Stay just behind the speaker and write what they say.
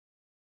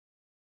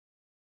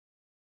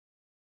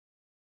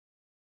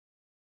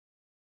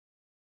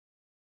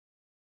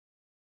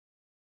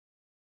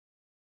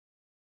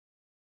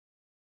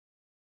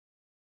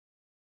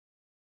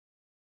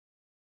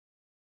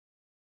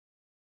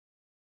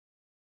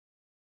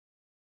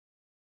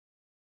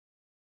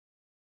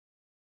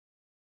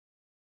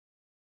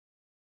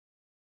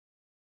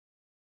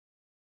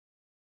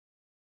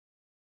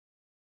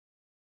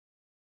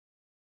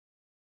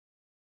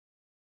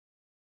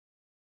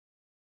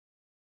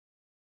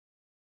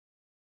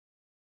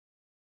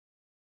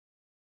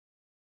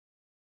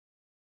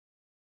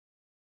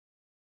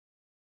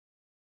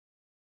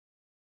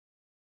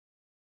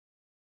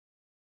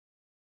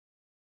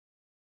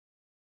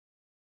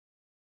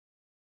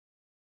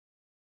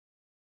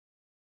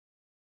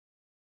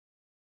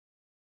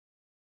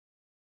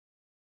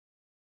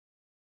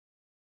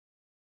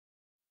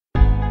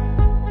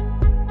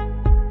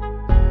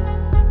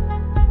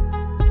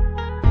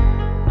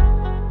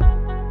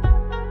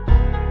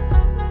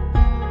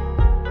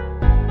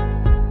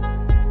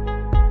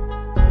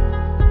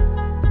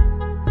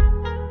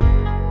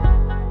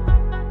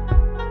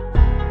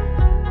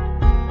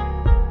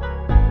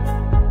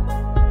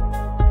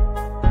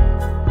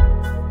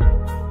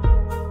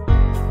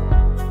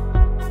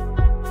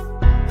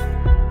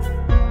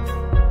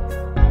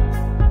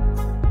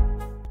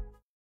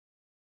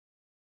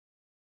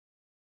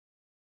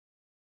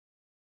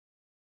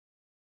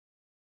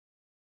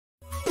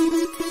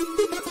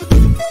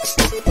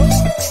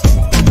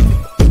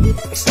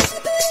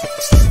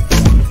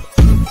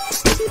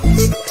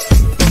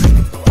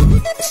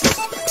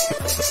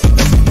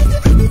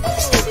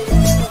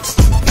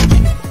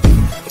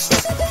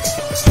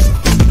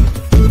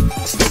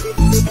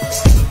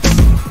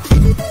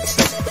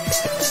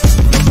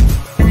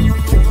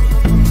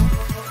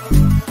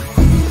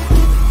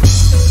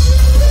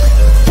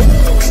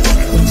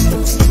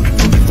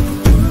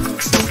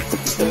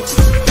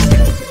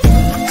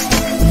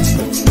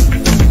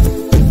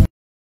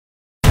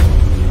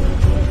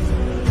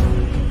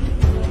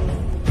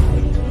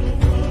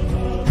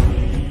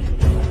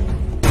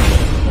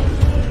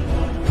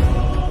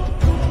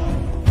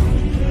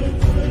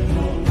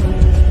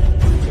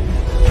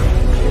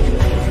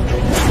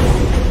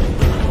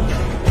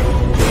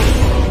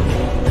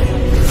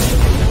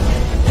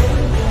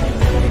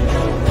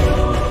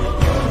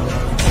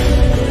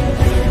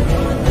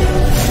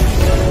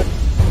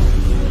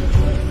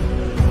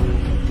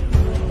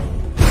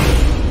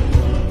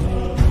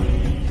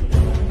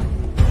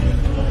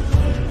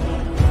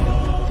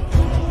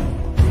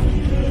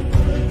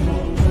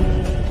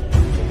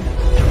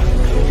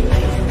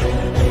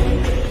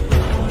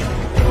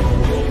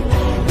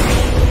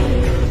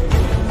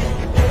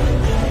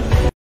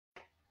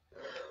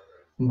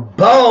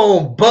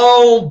Boom,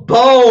 boom,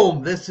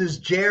 boom. This is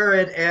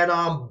Jared, and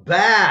I'm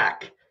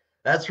back.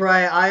 That's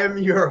right. I am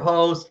your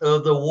host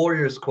of the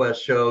Warriors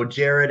Quest show,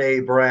 Jared A.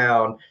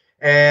 Brown,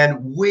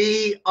 and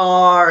we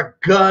are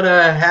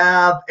gonna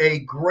have a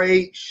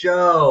great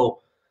show.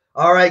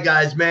 All right,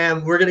 guys,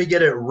 man, we're gonna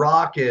get it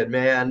rocking,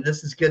 man.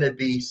 This is gonna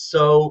be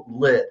so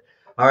lit.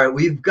 All right,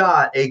 we've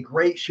got a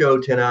great show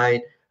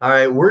tonight. All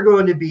right, we're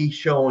going to be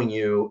showing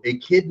you a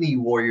kidney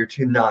warrior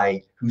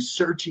tonight who's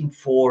searching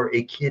for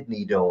a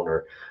kidney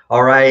donor.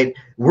 All right,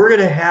 we're going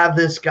to have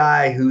this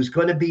guy who's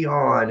going to be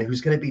on,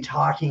 who's going to be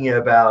talking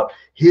about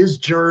his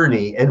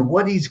journey and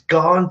what he's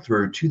gone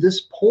through to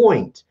this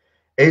point.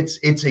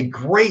 It's a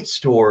great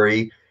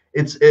story.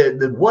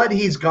 What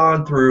he's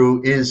gone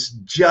through is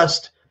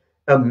just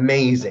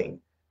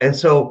amazing. And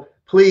so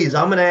please,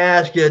 I'm going to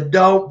ask you,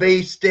 don't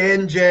be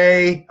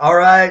stingy. All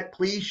right,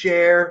 please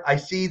share. I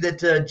see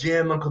that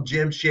Uncle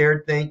Jim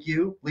shared. Thank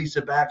you.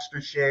 Lisa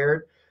Baxter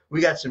shared.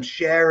 We got some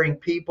sharing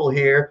people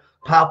here.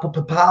 Pow, pow,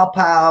 pow, pow,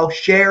 pow,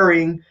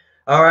 sharing.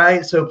 All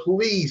right, so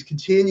please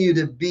continue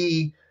to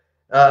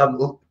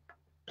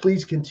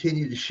please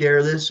continue to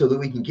share this so that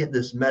we can get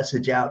this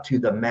message out to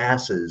the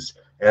masses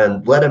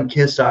and let them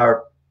kiss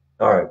all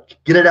right,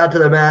 get it out to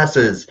the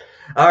masses.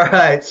 All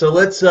right, so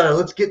let's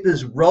get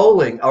this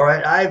rolling. All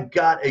right, I've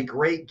got a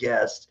great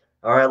guest.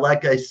 All right,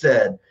 like I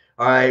said,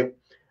 all right,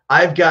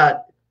 I've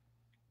got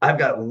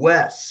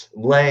Wes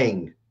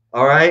Lang,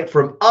 all right,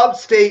 from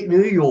upstate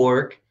New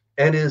York,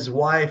 and his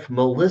wife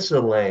Melissa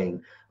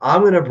Lang.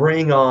 I'm going to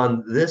bring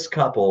on this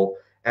couple,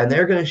 and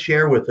they're going to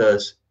share with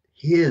us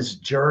his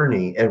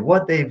journey and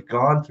what they've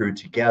gone through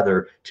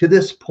together to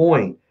this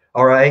point.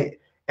 All right,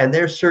 and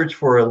their search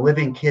for a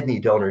living kidney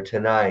donor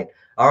tonight.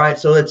 All right,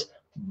 so let's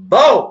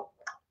boom.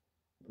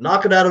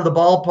 Knock it out of the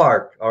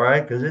ballpark, all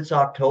right? Because it's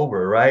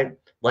October, right?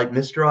 Like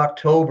Mr.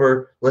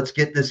 October, let's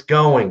get this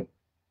going.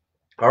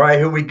 All right,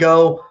 here we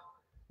go.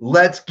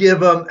 Let's give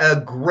them a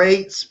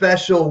great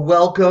special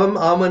welcome.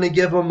 I'm going to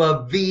give them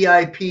a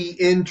VIP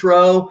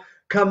intro.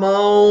 Come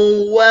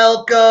on,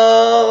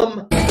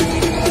 welcome.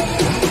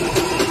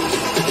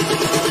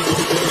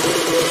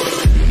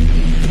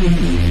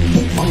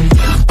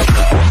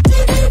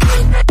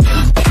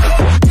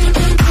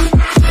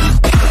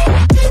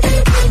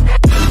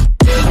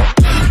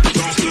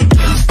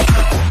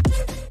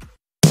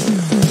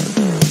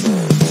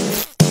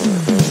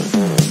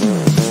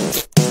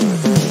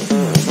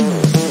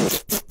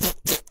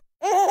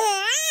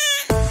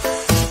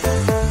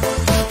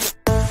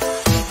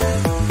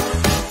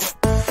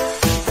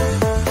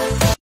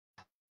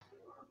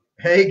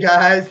 Hey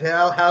guys,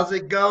 how's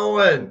it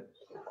going?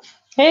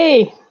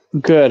 Hey.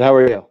 Good. How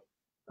are you?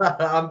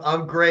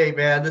 I'm great,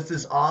 man. This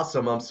is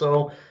awesome. I'm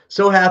so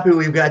happy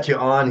we've got you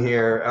on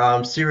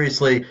here.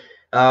 Seriously,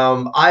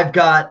 I've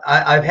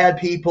had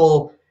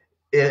people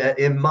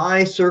in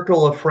my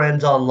circle of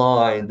friends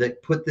online that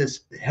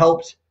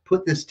helped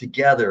put this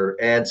together,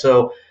 and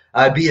so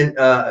I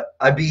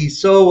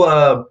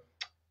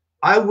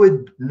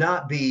would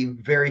not be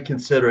very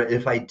considerate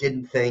if I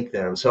didn't thank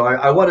them. So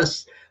I want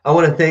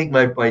to thank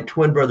my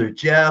twin brother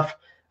Jeff,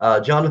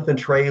 Jonathan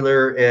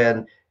Traylor,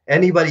 and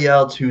anybody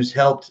else who's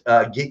helped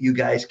get you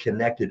guys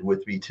connected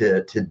with me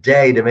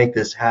today to make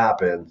this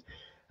happen.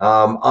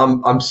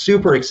 I'm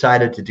super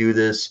excited to do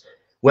this,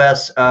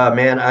 Wes.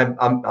 Man,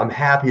 I'm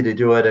happy to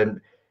do it, and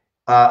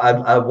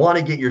I want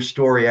to get your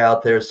story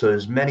out there so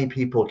as many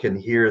people can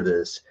hear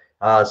this.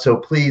 So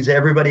please,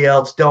 everybody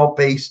else, don't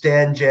be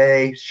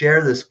stingy.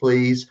 Share this,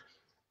 please.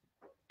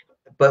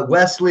 But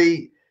Wes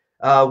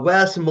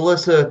and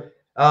Melissa,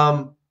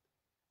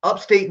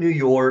 upstate New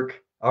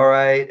York. All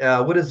right.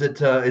 What is it?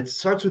 It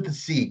starts with the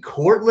C.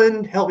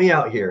 Cortland, help me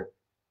out here.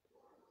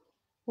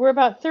 We're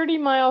about 30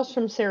 miles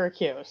from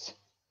Syracuse.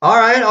 All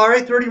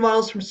right. 30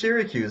 miles from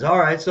Syracuse. All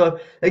right. So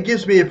it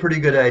gives me a pretty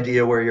good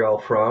idea where you're all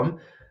from.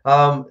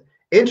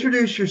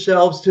 introduce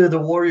yourselves to the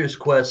Warriors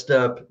Quest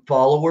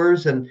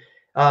followers, and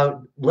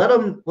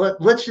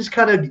let's just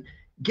kind of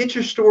get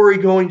your story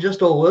going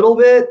just a little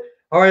bit.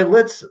 All right,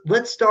 let's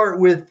start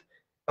with,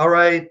 all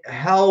right,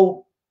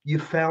 how you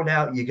found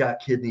out you got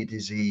kidney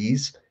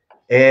disease,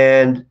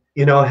 and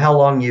how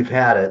long you've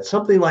had it,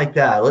 something like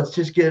that. Let's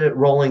just get it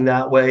rolling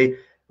that way.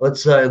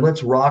 Let's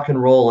rock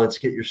and roll. Let's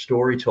get your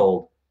story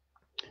told.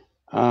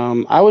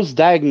 I was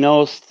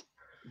diagnosed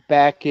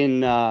back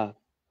in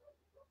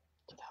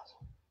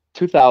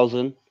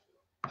 2000.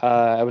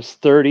 I was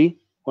 30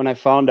 when I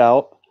found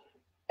out,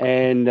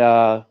 and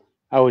I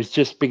was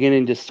just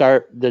beginning to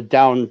start the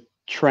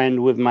downtrend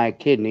with my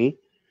kidney,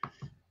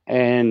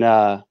 and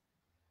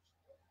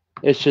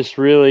it's just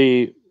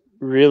really,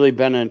 really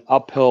been an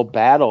uphill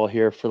battle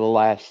here for the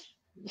last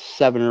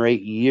 7 or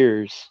 8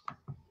 years.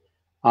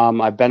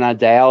 I've been on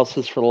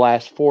dialysis for the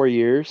last 4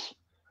 years,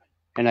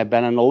 and I've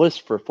been on the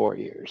list for 4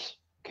 years,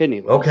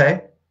 kidney list.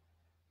 Okay.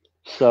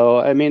 So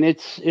I mean,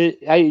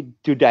 I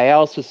do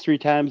dialysis 3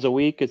 times a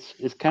week.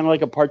 It's kind of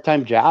like a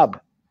part-time job.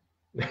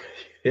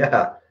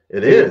 Yeah,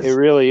 it is. It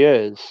really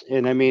is.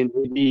 And I mean,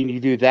 you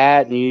do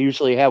that, and you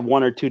usually have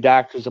 1 or 2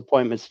 doctor's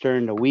appointments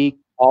during the week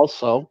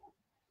also.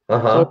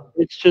 So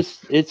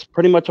it's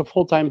pretty much a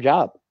full-time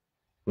job.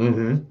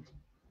 Mm-hmm.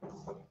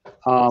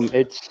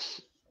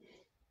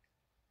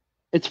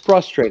 It's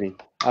frustrating,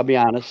 I'll be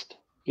honest.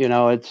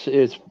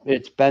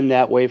 It's been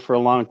that way for a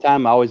long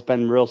time. I've always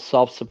been real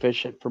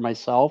self-sufficient for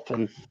myself,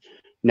 and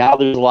now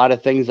there's a lot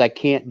of things I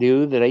can't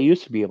do that I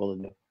used to be able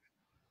to do.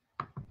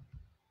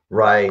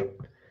 Right.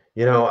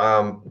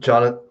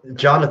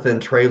 Jonathan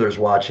Trailer's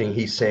watching.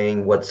 He's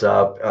saying what's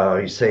up.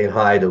 He's saying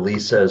hi to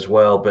Lisa as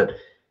well. But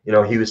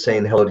he was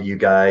saying hello to you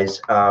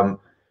guys.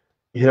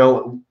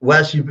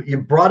 Wes, you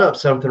brought up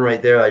something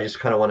right there. I just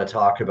kind of want to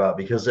talk about,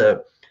 because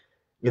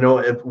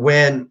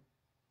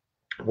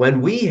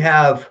when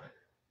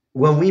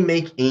we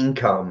make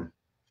income,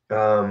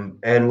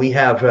 and we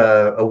have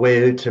a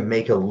way to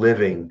make a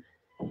living,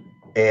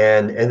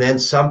 and then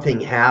something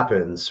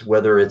happens,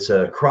 whether it's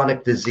a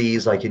chronic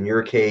disease like in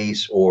your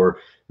case, or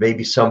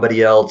maybe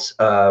somebody else,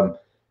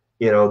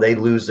 they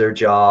lose their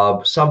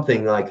job,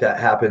 something like that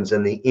happens,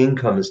 and the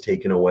income is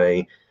taken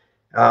away.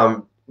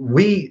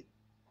 We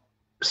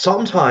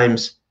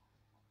sometimes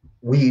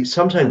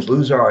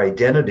lose our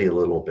identity a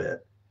little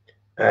bit,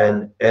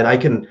 and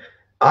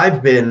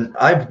I've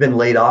been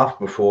laid off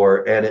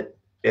before, and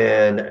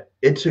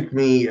it took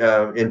me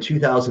in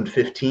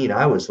 2015.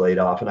 I was laid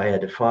off, and I had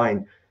to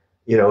find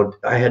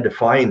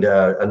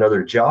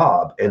another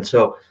job. And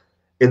so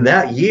in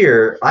that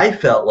year, I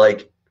felt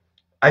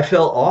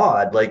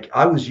odd. Like,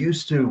 I was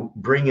used to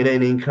bringing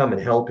in income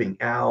and helping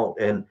out,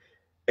 and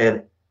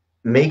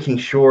making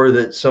sure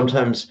that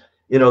sometimes,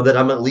 that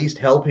I'm at least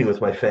helping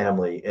with my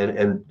family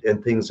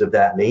and things of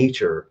that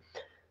nature.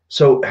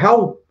 So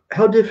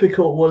how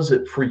difficult was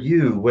it for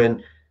you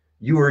when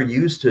you were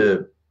used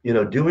to,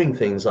 doing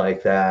things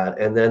like that,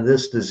 and then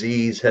this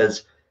disease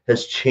has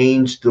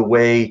changed the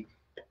way,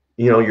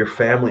 your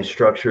family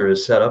structure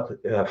is set up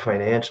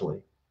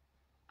financially?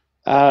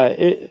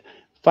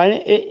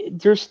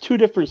 There's 2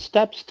 different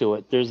steps to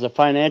it. There's the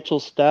financial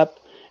step,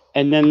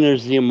 and then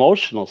there's the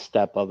emotional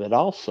step of it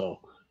also.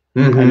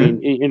 Mm-hmm. I mean,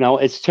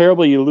 it's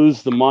terrible. You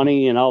lose the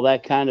money and all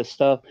that kind of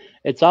stuff.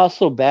 It's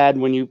also bad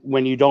when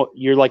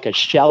you're like a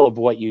shell of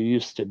what you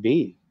used to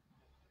be.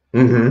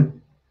 Mm-hmm.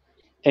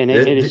 And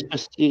it's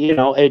just,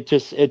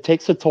 it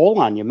takes a toll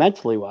on you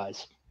mentally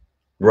wise.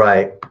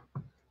 Right.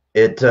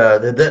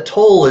 That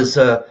toll is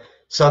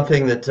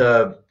something that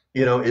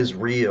is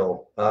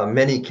real.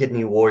 Many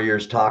kidney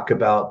warriors talk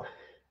about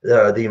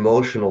the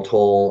emotional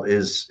toll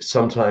is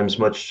sometimes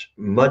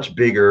much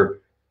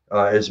bigger,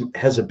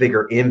 has a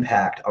bigger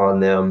impact on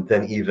them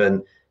than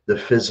even the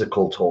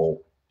physical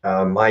toll.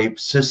 My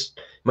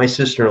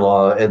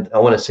sister-in-law, and I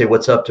want to say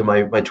what's up to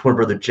my twin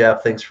brother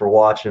Jeff. Thanks for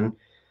watching.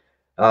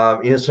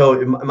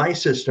 So my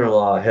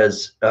sister-in-law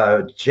has,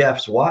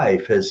 Jeff's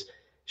wife has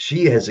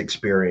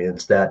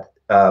experienced that,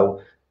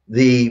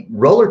 the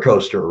roller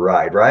coaster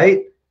ride,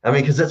 right? I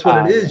mean, because that's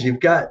what it is. You've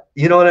got,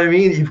 what I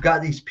mean? You've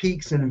got these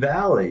peaks and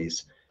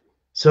valleys.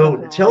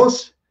 So tell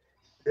us,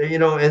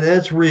 and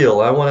that's real.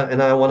 I want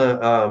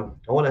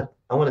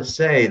to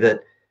say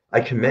that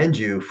I commend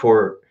you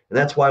for, and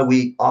that's why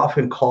we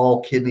often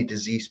call kidney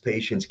disease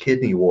patients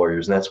kidney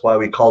warriors, and that's why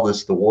we call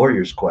this the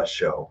Warriors Quest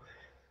show,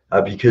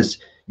 because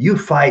you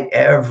fight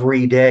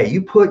every day.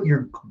 You put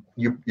your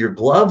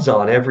gloves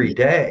on every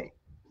day.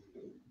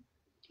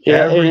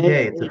 Yeah, every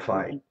day it's a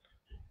fight.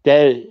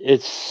 That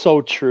it's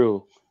so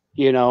true.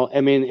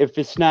 I mean, if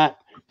it's not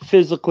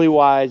physically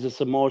wise,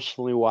 it's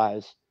emotionally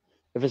wise.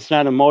 If it's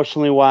not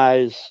emotionally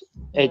wise,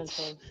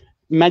 it's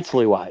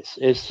mentally wise.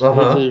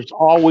 There's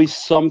always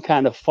some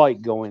kind of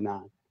fight going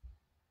on.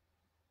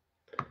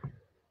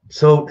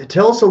 So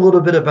tell us a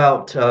little bit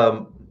about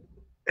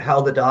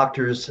how the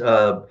doctors,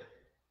 kind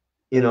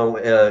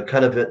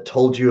of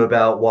told you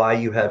about why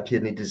you have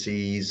kidney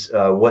disease,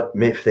 what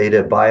if they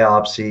did a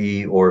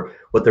biopsy, or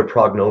what their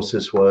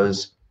prognosis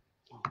was.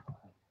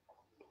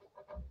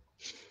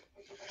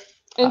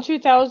 In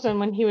 2000,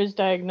 when he was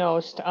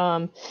diagnosed,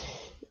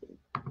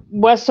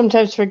 Wes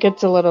sometimes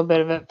forgets a little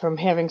bit of it from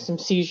having some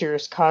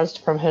seizures caused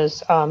from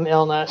his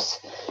illness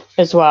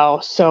as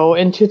well. So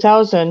in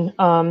 2000,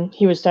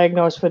 he was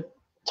diagnosed with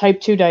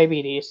type 2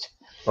 diabetes.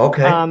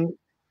 Okay.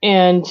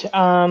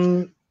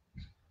 And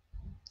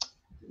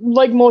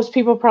like most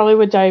people probably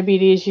with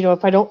diabetes,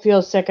 if I don't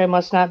feel sick, I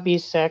must not be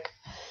sick.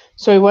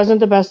 So he wasn't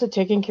the best at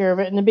taking care of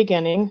it in the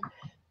beginning.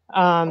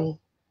 And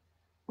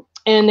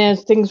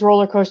as things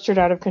roller coastered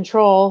out of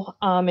control,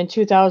 in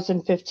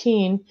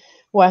 2015,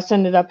 Wes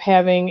ended up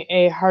having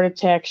a heart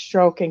attack,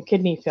 stroke, and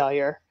kidney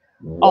failure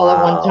all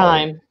at one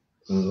time.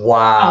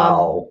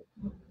 Wow.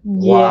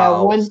 Yeah.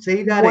 Wow.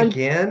 Say that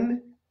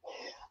again.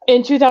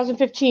 In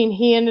 2015,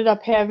 he ended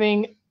up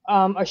having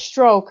a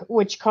stroke,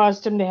 which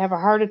caused him to have a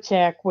heart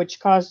attack, which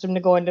caused him to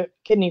go into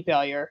kidney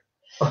failure.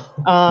 Oh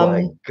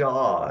my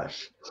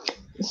gosh.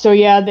 So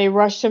yeah, they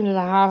rushed him to the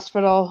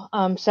hospital,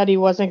 said he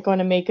wasn't going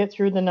to make it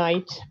through the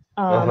night.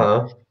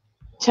 10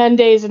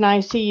 days in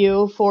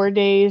ICU, 4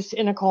 days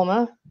in a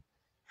coma.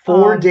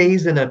 4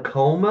 days in a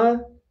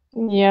coma?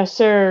 Yes,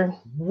 sir.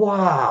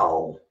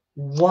 Wow.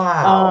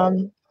 Wow.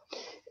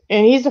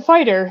 And he's a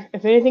fighter.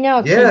 If anything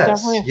else, he's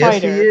definitely a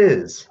fighter. Yes, he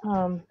is.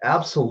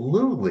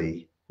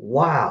 Absolutely.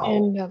 Wow.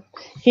 And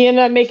he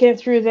ended up making it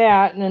through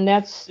that, and then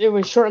it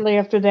was shortly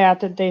after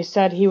that they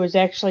said he was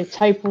actually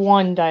type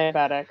 1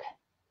 diabetic.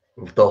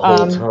 The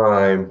whole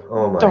time.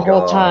 Oh my gosh. The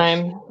whole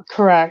time.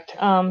 Correct.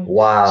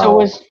 Wow. So it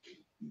was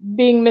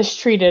being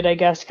mistreated, I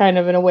guess, kind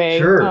of in a way.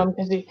 Sure.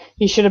 Because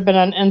he should have been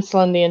on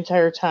insulin the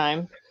entire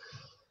time.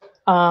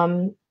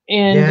 At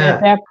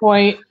that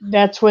point,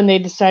 that's when they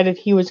decided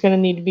he was going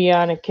to need to be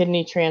on a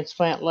kidney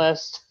transplant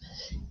list.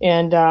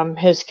 And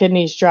his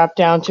kidneys dropped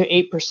down to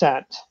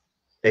 8%.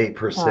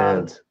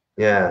 8%.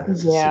 Yeah,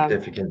 it's a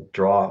significant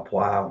drop.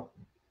 Wow.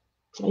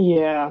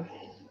 Yeah.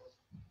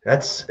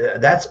 That's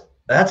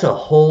a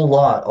whole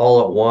lot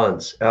all at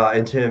once.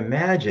 And to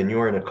imagine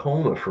you're in a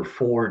coma for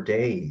 4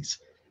 days.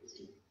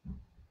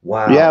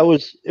 Wow. Yeah,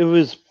 it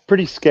was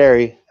pretty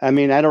scary. I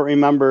mean, I don't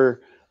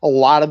remember a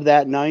lot of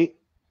that night,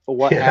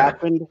 what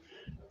happened.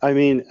 I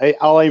mean,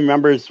 all I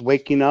remember is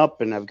waking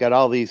up and I've got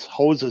all these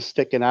hoses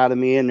sticking out of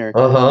me and they're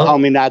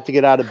telling me not to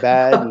get out of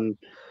bed.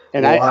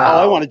 And all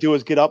I want to do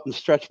is get up and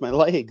stretch my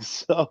legs.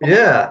 So.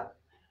 Yeah.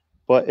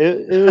 But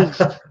it was.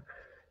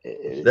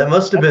 That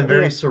must have been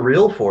very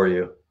surreal for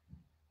you.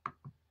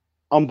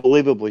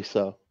 Unbelievably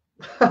so.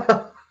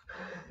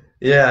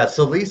 Yeah.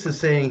 So Lisa's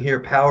saying here,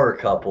 power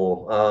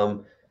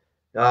couple.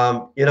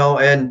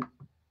 And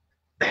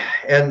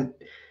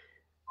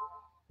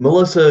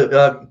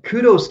Melissa,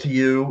 kudos to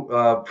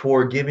you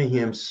for giving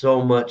him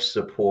so much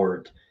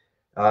support.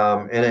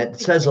 And it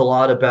says a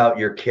lot about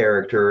your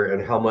character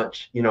and how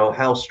much,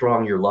 how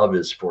strong your love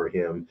is for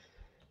him.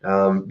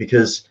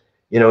 Because,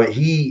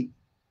 he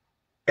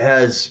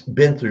has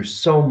been through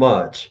so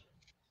much,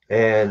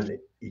 and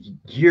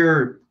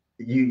you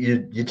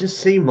just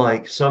seem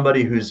like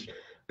somebody who's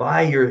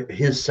by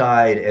his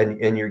side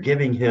and you're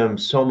giving him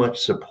so much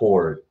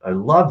support. I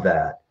love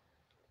that.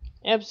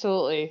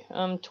 Absolutely.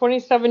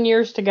 27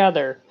 years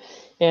together.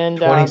 And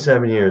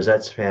 27 years,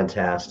 that's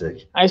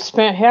fantastic. I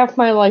spent half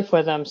my life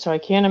with him, so I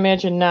can't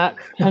imagine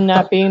him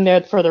not being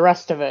there for the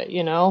rest of it,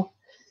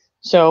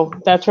 So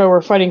that's why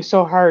we're fighting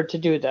so hard to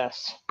do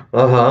this.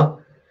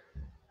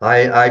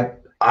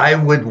 I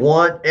would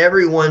want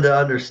everyone to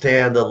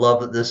understand the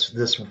love that this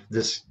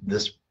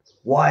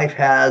wife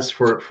has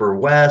for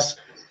Wes.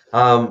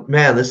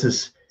 Man,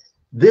 this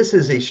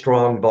is a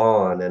strong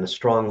bond and a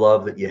strong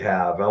love that you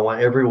have. I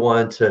want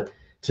everyone to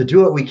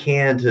do what we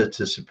can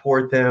to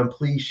support them.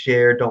 Please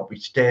share. Don't be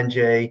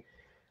stingy.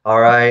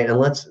 All right. And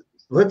let's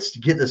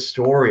get the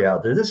story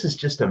out there. This is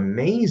just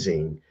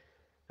amazing.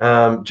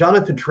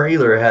 Jonathan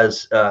Traylor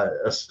has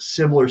a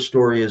similar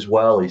story as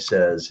well, he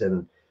says.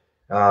 And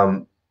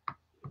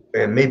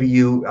maybe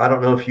I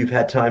don't know if you've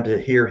had time to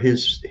hear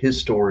his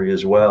story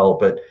as well,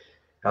 but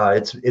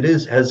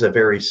has a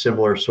very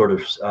similar sort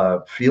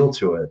of feel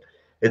to it.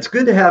 It's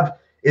good to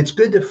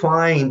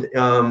find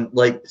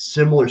like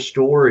similar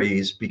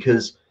stories,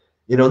 because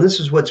this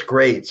is what's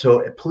great.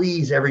 So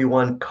please,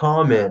 everyone,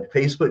 comment.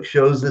 Facebook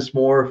shows this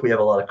more if we have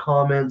a lot of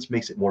comments,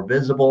 makes it more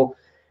visible.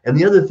 And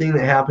the other thing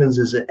that happens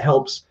is it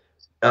helps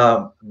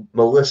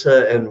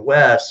Melissa and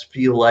Wes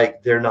feel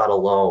like they're not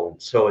alone.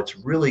 So it's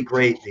really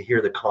great to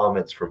hear the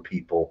comments from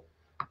people.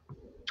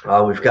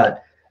 We've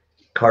got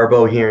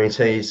Carbo here, and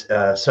says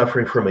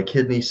suffering from a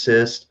kidney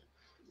cyst.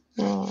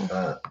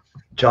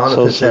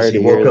 Jonathan says he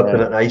woke up in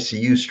an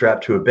ICU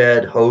strapped to a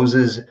bed,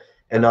 hoses,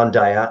 and on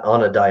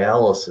a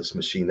dialysis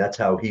machine. That's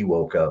how he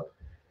woke up.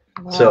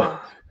 Wow. So,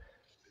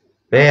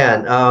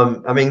 man,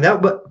 I mean,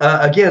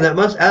 again, that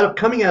must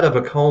coming out of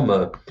a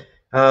coma.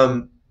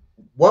 How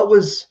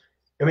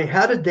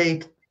did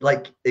they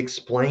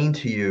explain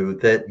to you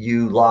that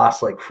you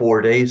lost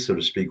 4 days, so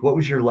to speak? What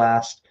was your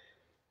last,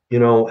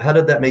 how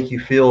did that make you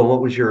feel? And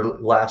what was your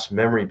last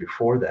memory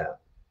before that?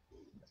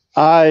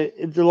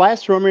 The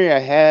last memory I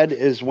had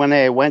is when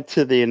I went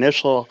to the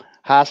initial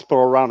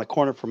hospital around the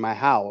corner from my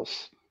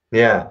house.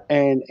 Yeah.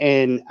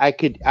 and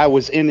I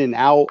was in and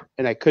out,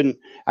 and I couldn't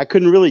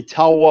really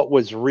tell what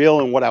was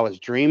real and what I was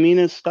dreaming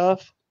and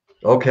stuff.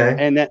 Okay.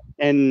 And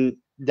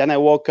then I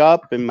woke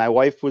up, and my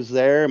wife was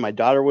there, and my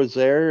daughter was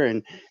there,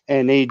 and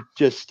they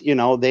just,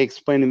 they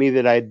explained to me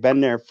that I had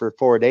been there for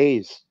 4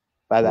 days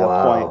by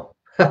that point. Wow.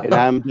 And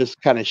I'm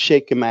just kind of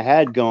shaking my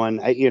head going,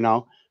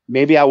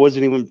 maybe I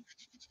wasn't even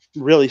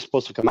really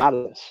supposed to come out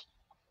of this.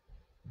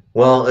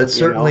 Well,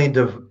 you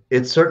know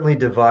it's certainly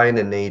divine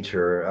in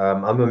nature.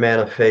 I'm a man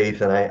of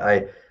faith, and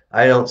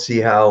I don't see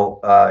how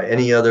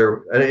any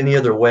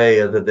other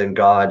way other than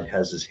God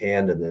has His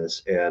hand in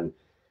this. And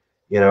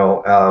you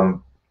know,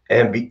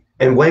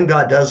 and when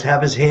God does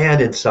have His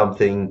hand in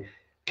something,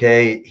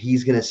 okay,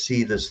 He's going to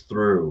see this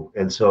through.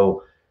 And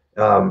so,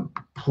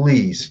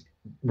 please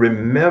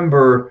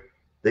remember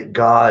that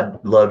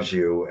God loves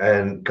you,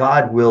 and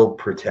God will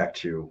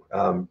protect you,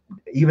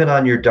 even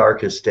on your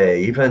darkest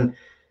day, even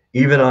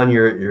on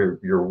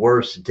your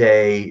worst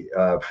day,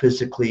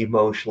 physically,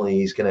 emotionally.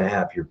 He's going to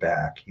have your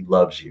back. He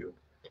loves you.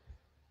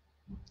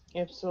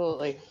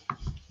 Absolutely.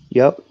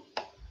 Yep.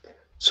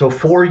 So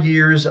 4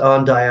 years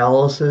on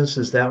dialysis,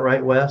 is that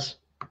right, Wes?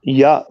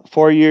 Yeah,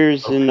 4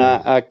 years in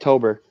Okay.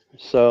 October.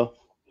 So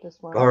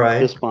All right.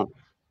 this month.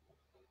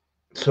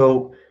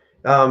 So,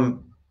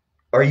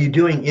 are you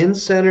doing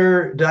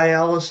in-center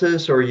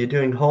dialysis, or are you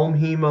doing home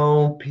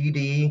hemo,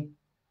 PD?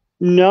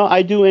 No,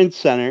 I do in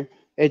center.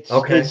 It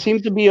Okay.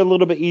 seems to be a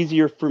little bit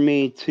easier for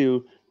me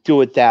to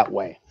do it that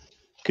way,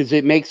 because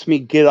it makes me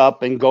get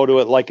up and go to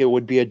it like it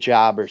would be a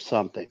job or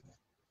something.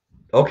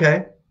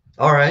 Okay.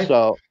 All right.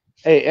 So,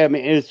 I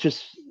mean, it's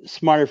just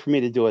smarter for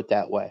me to do it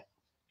that way.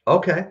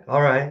 Okay.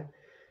 All right.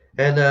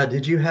 And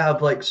did you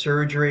have like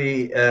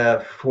surgery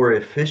for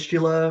a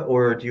fistula,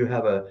 or do you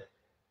have a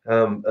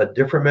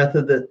different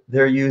method that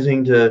they're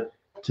using to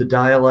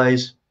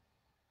dialyze?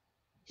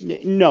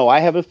 No, I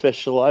have a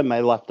fistula in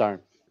my left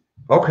arm.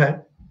 Okay.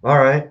 All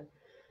right.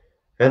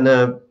 And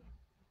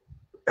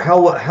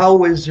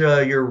how is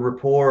your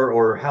rapport,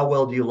 or how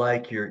well do you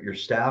like your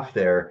staff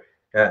there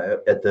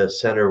at the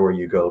center where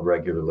you go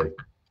regularly?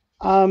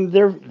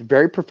 They're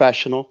very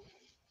professional.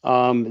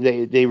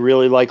 They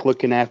really like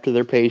looking after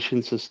their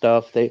patients and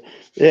stuff.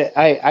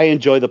 I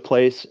enjoy the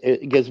place.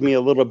 It gives me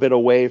a little bit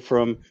away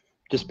from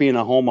just being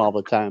at home all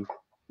the time.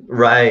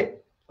 Right.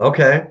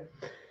 Okay.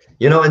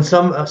 And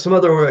some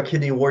other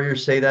kidney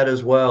warriors say that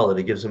as well, that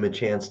it gives them a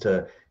chance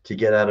to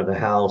get out of the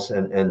house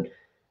and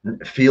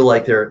feel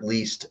like they're at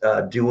least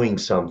doing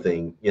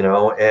something.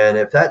 And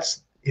if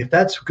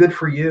that's good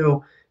for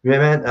you,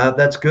 man,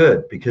 that's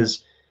good,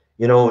 because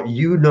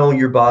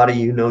your body,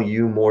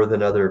 you more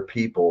than other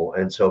people,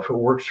 and so if it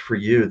works for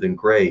you, then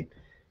great.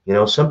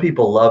 Some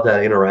people love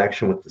that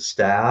interaction with the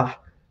staff.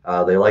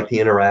 They like the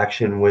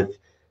interaction with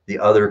the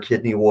other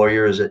kidney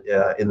warriors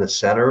in the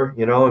center,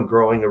 and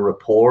growing a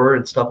rapport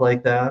and stuff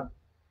like that.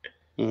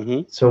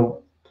 Hmm.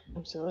 So,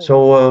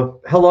 Absolutely.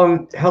 how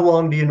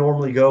long do you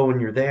normally go when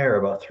you're there?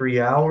 About 3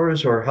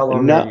 hours, or how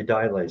long are No, you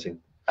dialyzing?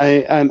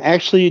 I'm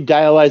actually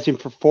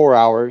dialyzing for 4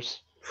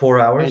 hours, 4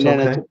 hours, and then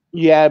it's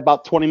okay.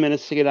 about 20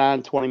 minutes to get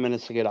on, 20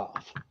 minutes to get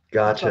off. It's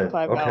about Gotcha.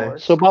 five Okay.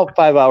 hours. So about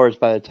 5 hours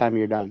by the time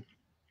you're done.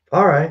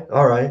 All right.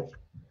 All right.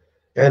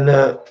 And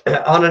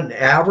on an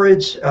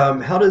average,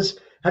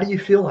 how do you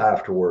feel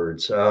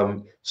afterwards?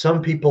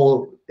 Some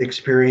people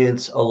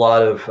experience a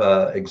lot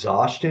of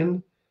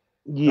exhaustion.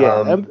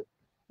 Yeah, I'm Um,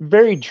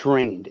 very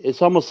drained.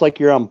 It's almost like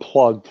you're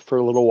unplugged for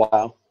a little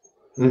while.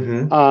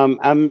 hmm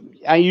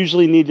I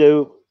usually need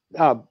to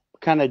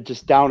kind of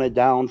just down it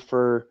down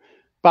for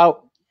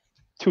about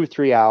 2 or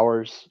 3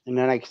 hours, and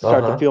then I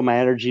start to Uh-huh. feel my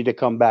energy to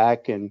come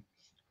back, and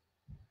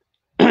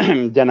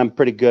then I'm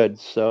pretty good.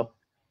 So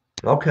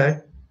Okay.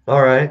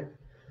 All right.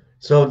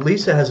 So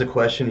Lisa has a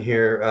question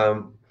here.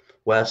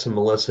 Wes and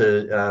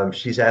Melissa,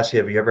 she's asking,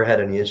 have you ever had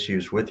any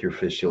issues with your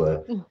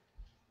fistula?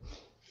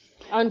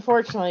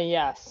 Unfortunately,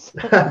 yes.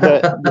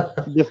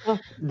 the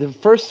the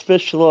first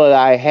fistula that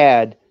I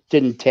had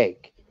didn't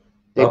take.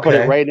 They put it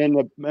Okay. right in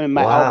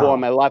my elbow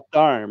on Wow. my left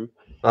arm,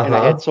 and I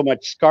had Uh-huh. so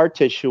much scar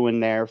tissue in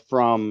there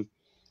from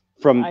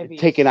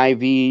taking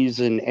IVs. IVs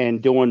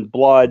and doing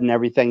blood and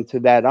everything to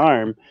that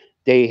arm.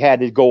 They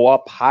had to go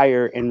up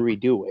higher and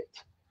redo it.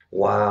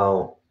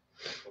 Wow.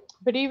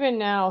 But even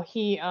now,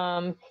 he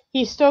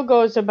still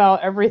goes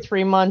about every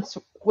 3 months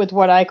with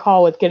what I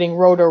call with getting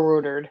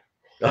roto-rootered.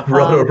 A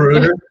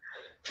roto-rooter?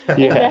 And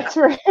Yeah. that's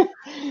where,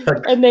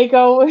 and they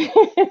go,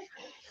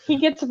 he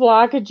gets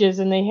blockages,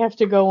 and they have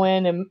to go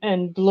in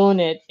and balloon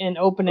it and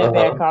open it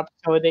back Uh-huh. up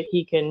so that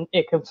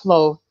it can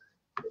flow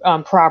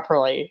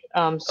properly.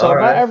 So All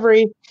about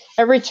right.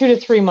 every 2 to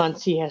 3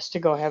 months, he has to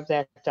go have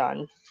that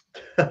done.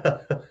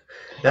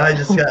 Now I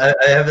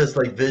have this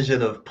like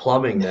vision of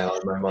plumbing now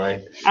in my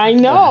mind. I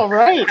know,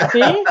 right?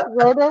 See,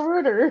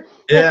 roto-rooter.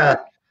 Yeah,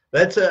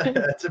 that's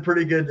a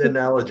pretty good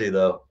analogy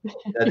though.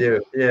 I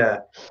do. Yeah.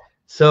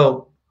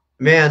 So,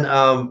 man,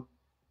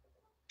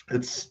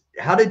 it's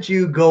how did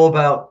you go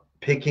about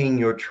picking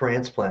your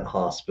transplant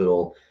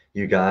hospital,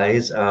 you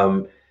guys?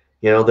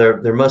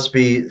 there must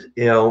be,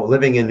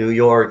 living in New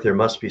York, there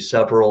must be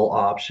several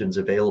options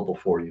available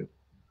for you.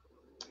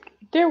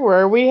 There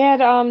were. We had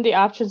the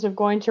options of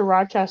going to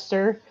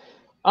Rochester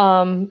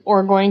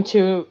or going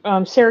to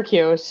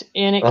Syracuse,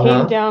 and it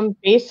came down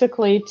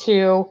basically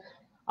to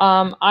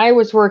I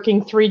was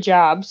working 3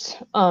 jobs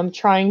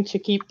trying to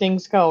keep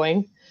things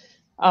going,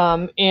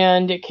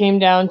 and it came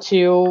down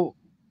to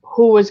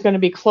who was going to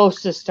be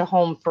closest to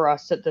home for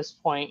us at this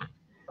point.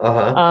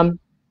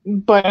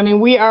 But I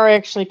mean, we are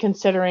actually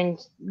considering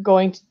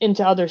going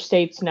into other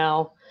states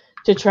now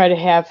to try to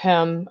have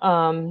him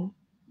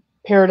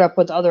paired up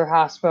with other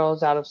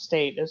hospitals out of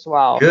state as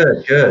well.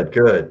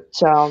 Good.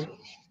 So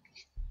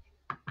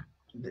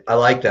I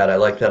like that. I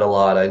like that a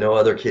lot. I know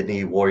other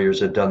kidney warriors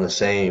have done the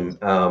same.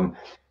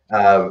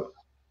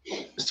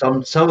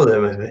 Some of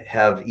them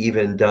have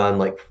even done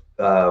like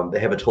they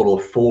have a total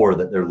of 4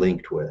 that they're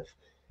linked with,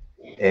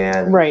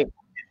 and right.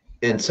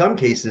 In some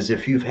cases,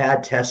 if you've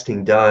had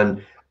testing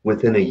done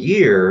within a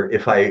year,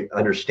 if I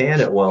understand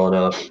it well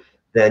enough,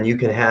 then you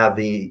can have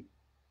the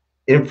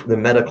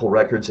medical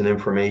records and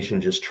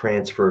information just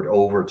transferred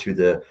over to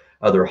the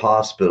other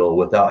hospital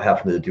without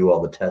having to do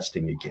all the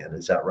testing again.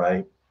 Is that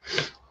right?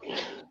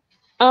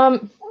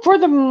 For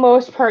the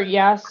most part,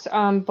 yes.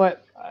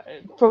 But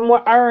from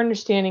what our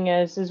understanding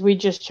is we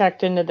just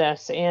checked into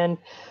this, and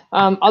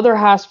other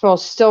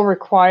hospitals still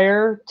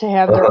require to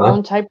have their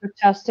own type of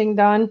testing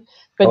done,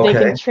 but they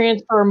can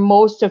transfer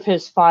most of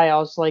his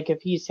files. Like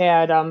if he's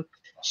had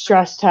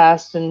stress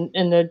tests and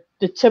the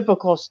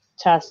typical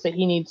tests that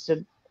he needs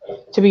to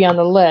be on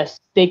the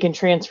list, they can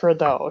transfer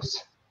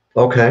those.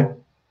 Okay.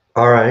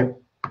 All right.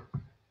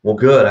 Well,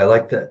 good. I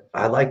like that.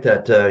 I like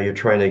that you're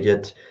trying to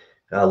get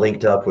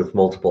linked up with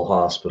multiple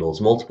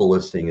hospitals. Multiple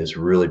listing is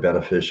really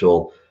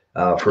beneficial.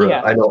 I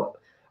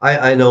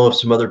know of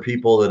some other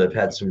people that have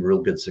had some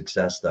real good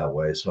success that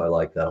way, so I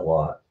like that a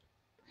lot.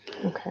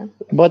 Okay.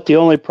 But the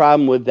only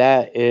problem with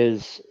that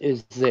is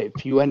that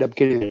if you end up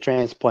getting a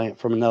transplant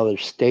from another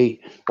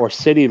state or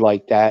city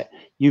like that,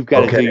 you've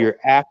got to do your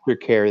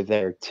aftercare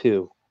there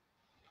too.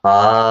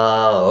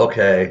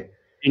 Okay.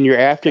 And your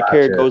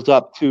aftercare goes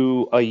up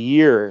to a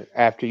year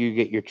after you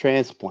get your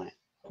transplant.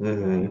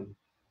 Mm-hmm.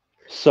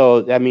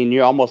 So, I mean,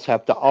 you almost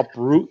have to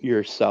uproot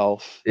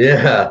yourself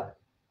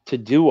to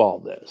do all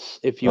this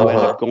if you end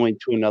up going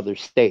to another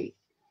state.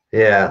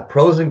 Yeah,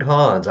 pros and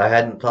cons. I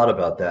hadn't thought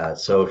about that.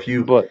 So if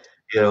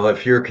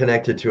if you're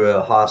connected to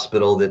a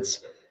hospital that's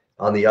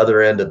on the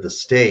other end of the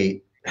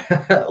state,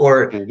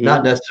 or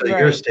not necessarily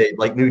your state,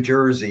 like New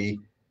Jersey,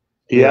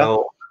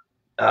 then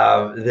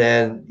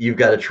you've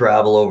got to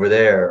travel over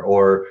there,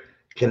 or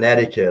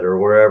Connecticut, or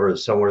wherever,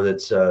 somewhere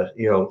that's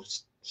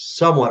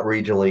somewhat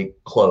regionally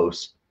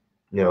close.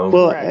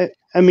 Well,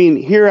 I mean,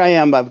 here I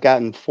am. I've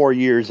gotten 4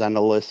 years on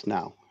the list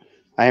now.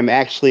 I am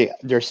actually,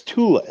 there's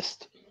 2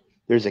 lists.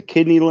 There's a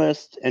kidney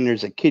list and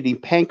there's a kidney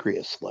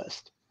pancreas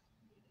list.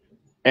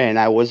 And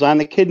I was on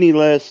the kidney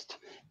list,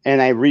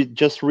 and I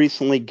just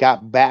recently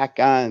got back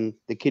on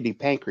the kidney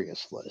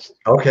pancreas list.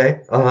 Okay.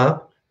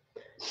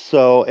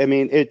 So, I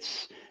mean,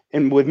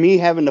 and with me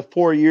having the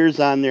 4 years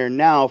on there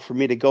now, for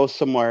me to go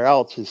somewhere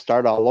else and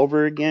start all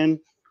over again.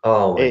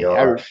 Oh my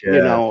gosh.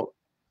 Yeah.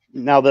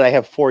 Now that I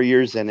have 4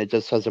 years in, it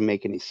just doesn't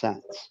make any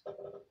sense.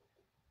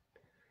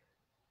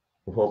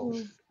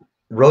 Well,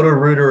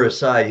 Roto-Rooter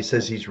aside, he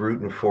says he's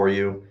rooting for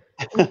you.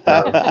 Thank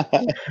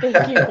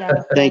you,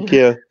 Jonathan. Thank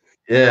you.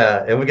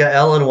 Yeah, and we got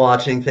Ellen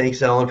watching.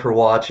 Thanks, Ellen, for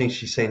watching.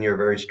 She's saying you're a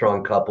very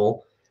strong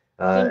couple.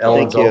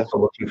 Ellen's also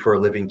looking for a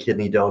living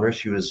kidney donor.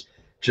 She was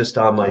just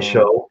on my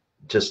show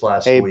just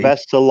last week. Hey,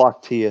 best of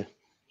luck to you.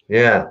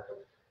 Yeah.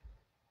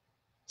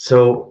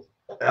 So,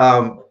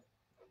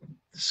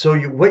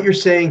 what you're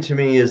saying to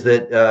me is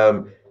that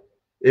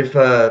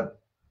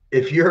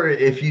if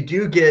you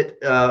do get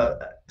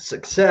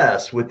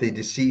success with the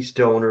deceased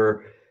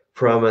donor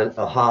from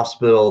a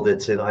hospital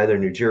that's in either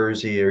New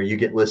Jersey, or you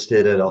get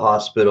listed at a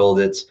hospital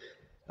that's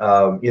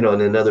in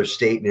another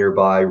state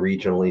nearby,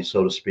 regionally,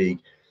 so to speak,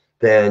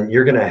 then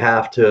you're going to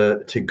have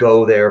to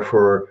go there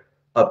for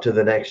up to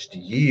the next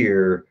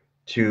year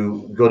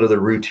to go to the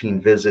routine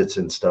visits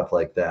and stuff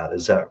like that.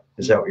 Is that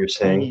what you're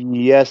saying?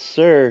 Yes,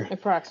 sir.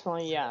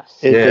 Approximately, yes.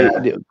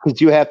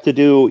 Because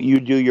you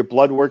do your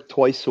blood work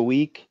twice a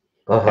week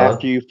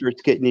after you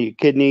first get your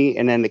kidney,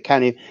 and then it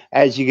kind of,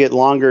 as you get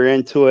longer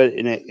into it,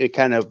 and it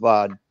kind of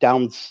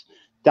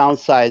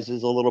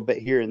downsizes a little bit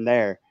here and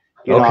there.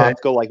 I have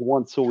to go like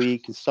once a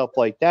week and stuff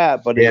like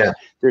that. But there's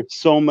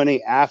so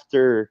many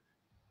aftercare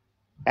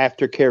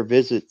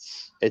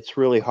visits. It's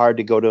really hard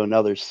to go to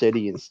another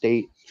city and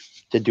state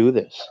to do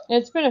this.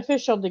 It's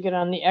beneficial to get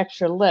on the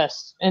extra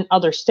list in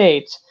other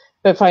states,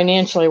 but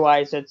financially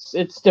wise,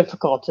 it's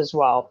difficult as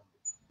well.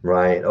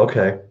 Right.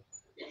 Okay.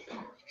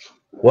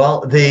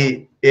 Well,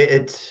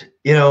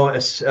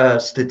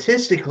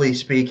 statistically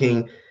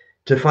speaking,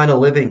 to find a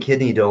living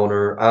kidney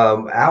donor,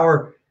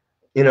 our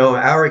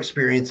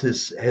experience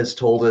has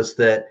told us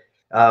that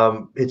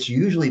it's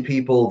usually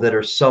people that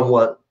are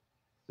somewhat,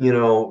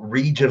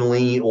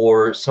 regionally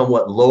or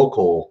somewhat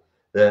local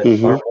that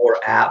are more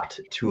apt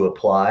to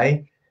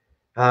apply.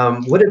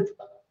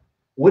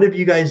 What have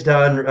you guys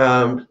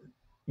done,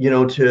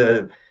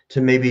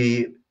 to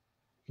maybe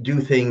do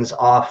things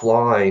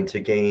offline to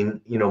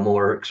gain,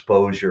 more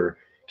exposure?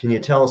 Can you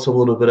tell us a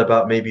little bit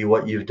about maybe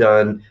what you've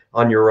done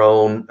on your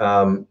own,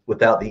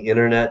 without the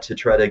internet, to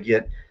try to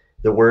get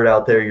the word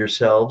out there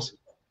yourselves?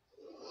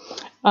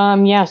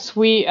 Yes,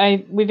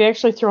 we've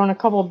actually thrown a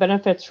couple of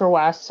benefits for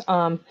Wes,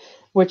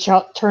 which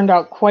turned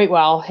out quite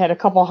well. Had a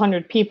couple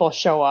hundred people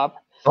show up,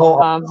 Oh,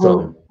 who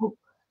awesome.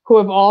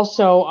 have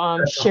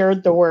also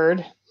shared the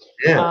word.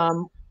 Yeah.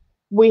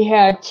 We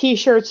had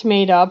T-shirts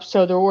made up,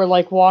 so there were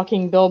like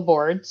walking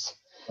billboards.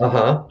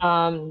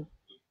 Uh-huh.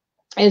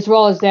 As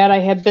well as that, I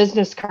had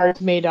business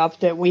cards made up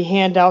that we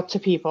hand out to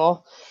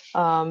people,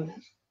 and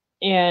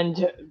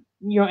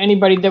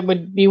anybody that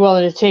would be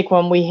willing to take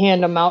one, we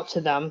hand them out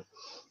to them.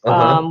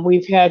 Uh-huh.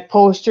 We've had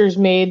posters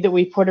made that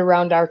we put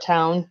around our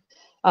town,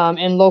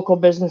 and local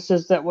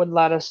businesses that would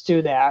let us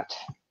do that.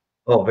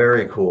 Oh,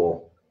 very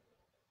cool.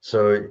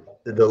 So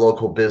the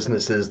local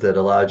businesses that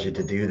allowed you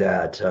to do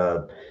that,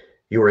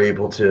 you were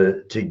able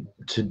to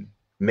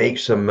make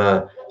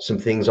some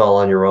things all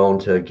on your own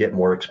to get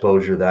more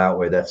exposure that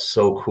way. That's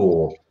so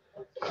cool.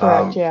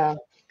 Correct, Um, yeah.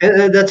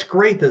 and that's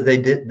great that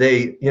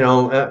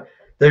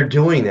they're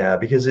doing that,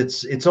 because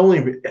it's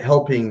only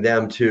helping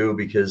them too.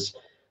 Because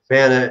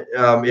man,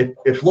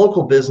 if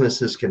local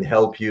businesses can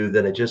help you,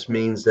 then it just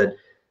means that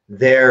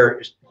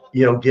they're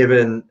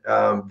given,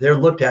 they're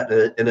looked at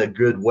in a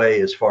good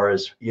way, as far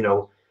as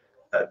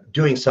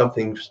doing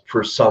something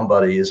for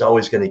somebody is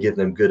always going to give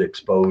them good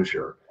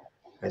exposure.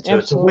 And so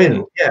it's a win.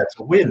 Absolutely. Yeah, it's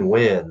a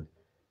win-win.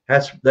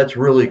 That's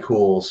really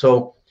cool.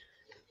 So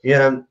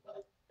yeah,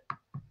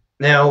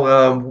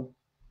 now,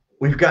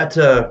 we've got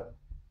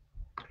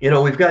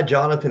we've got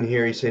Jonathan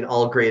here. He's saying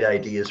all great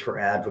ideas for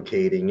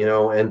advocating,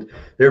 and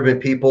there have been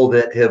people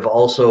that have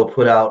also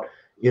put out,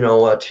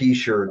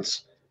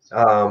 T-shirts,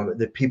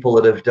 the people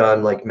that have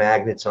done like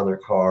magnets on their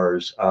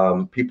cars,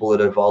 people that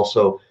have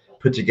also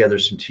put together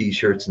some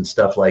T-shirts and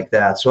stuff like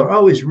that. So they're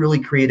always really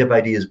creative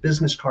ideas.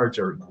 Business cards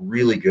are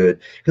really good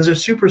because they're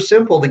super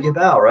simple to give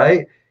out,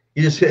 right?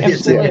 You just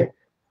Absolutely.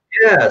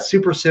 yeah,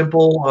 super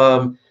simple.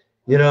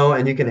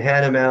 And you can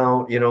hand them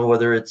out,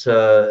 whether it's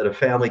at a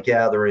family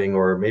gathering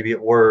or maybe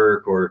at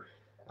work, or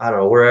I don't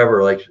know,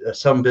 wherever. Like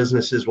some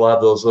businesses will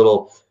have those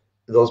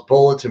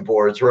bulletin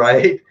boards,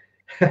 right?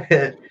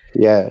 Yeah.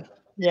 Yeah.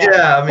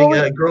 Yeah, I Well,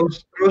 mean,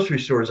 grocery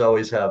stores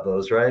always have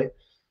those, right?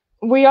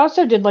 we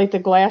also did like the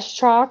glass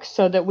chalk,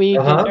 so that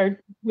Uh-huh.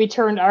 we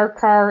turned our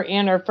car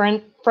and our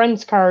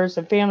friends' cars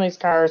and families'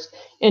 cars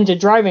into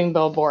driving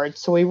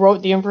billboards. So we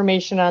wrote the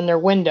information on their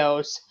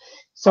windows,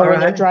 so All when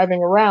they're right.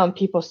 driving around,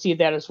 people see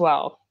that as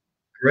well.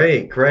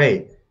 Great,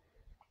 great.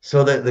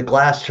 So the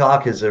glass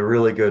chalk is a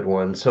really good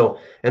one. So,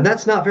 and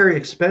that's not very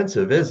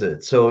expensive, is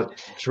it? So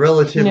it's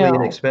relatively No.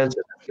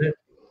 inexpensive, isn't it?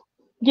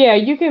 Yeah,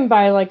 you can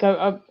buy like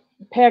a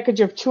package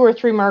of 2 or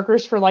 3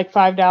 markers for like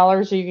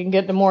 $5, or you can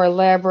get the more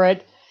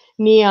elaborate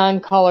neon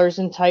colors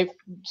and type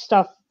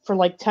stuff for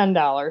like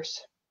 $10.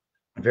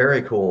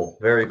 Very cool.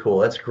 Very cool.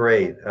 That's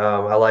great.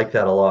 I like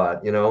that a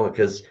lot,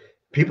 because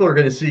people are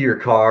going to see your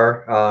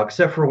car,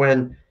 except for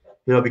when,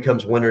 it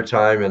becomes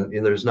wintertime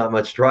and there's not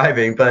much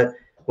driving. But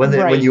when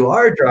Right. you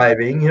are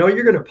driving,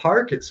 you're going to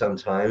park it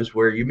sometimes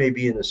where you may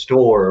be in a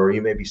store, or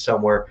you may be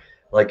somewhere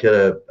like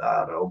I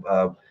don't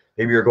know,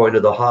 maybe you're going to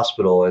the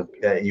hospital,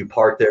 and you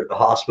park there at the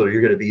hospital.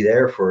 You're going to be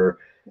there for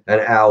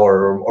an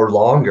hour or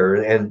longer,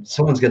 and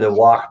someone's going to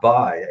walk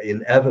by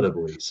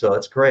inevitably. So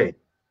that's great.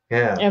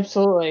 Yeah.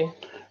 Absolutely.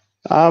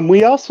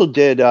 We also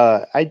did.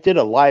 I did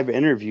a live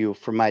interview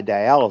for my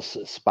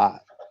dialysis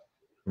spot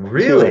too, and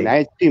Really?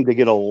 I seemed to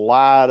get a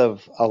lot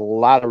of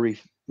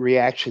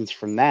reactions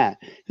from that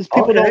because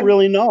people don't Okay.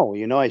 really know.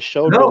 I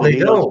showed where No, the they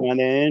needles don't. went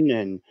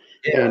in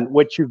Yeah. and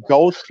what you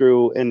go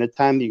through in the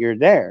time that you're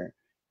there.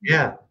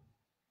 Yeah.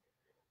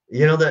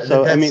 You know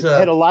So I that's mean,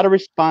 had a lot of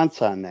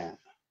response on that.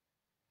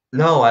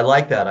 no, I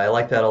like that. I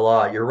like that a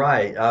lot. You're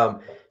right.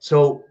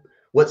 So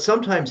what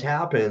sometimes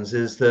happens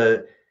is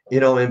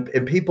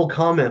and people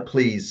comment,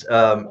 please.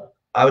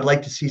 I would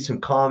like to see some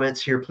comments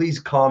here. Please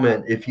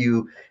comment if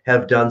you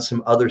have done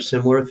some other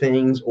similar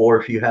things, or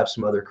if you have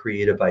some other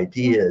creative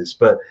ideas.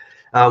 But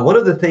one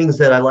of the things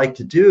that I like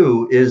to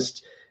do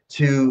is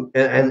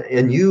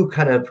and you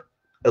kind of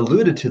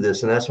alluded to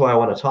this, and that's why I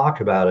want to talk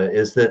about it,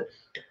 is that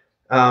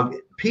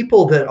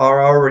people that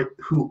are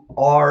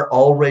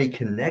already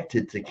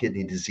connected to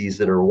kidney disease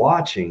that are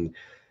watching,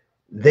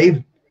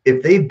 they've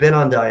if they've been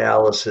on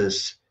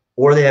dialysis,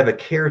 or they have a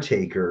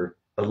caretaker,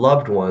 a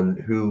loved one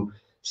who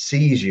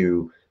sees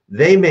you,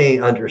 they may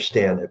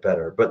understand it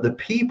better. But the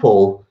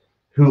people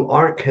who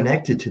aren't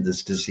connected to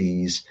this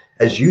disease,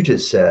 as you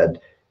just said,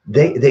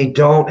 they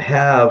don't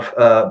have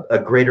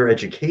a greater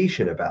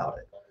education about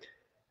it.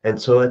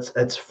 And so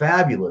it's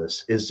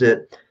fabulous. Is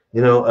that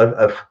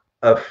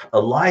a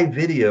live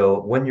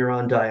video when you're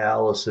on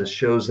dialysis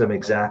shows them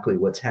exactly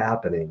what's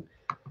happening,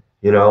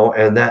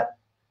 and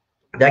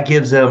that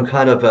gives them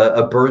kind of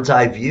a bird's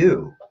eye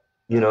view,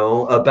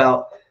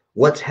 about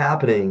what's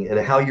happening and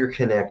how you're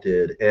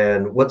connected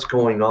and what's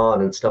going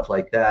on and stuff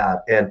like that.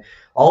 And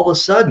all of a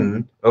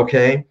sudden,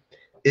 okay,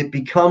 it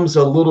becomes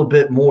a little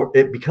bit more,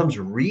 it becomes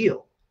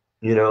real,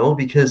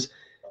 because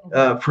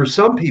for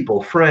some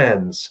people,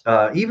 friends,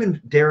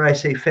 even dare I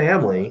say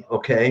family,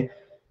 okay,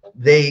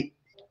 they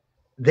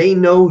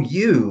know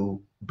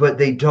you, but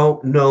they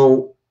don't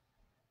know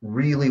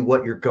really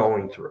what you're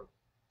going through.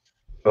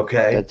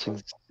 Okay. That's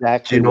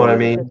exactly Do you know what I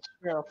what it mean? is. That's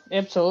true.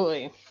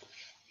 Absolutely.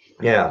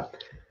 Yeah.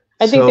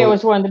 I think that So,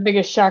 was one of the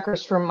biggest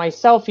shockers for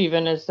myself,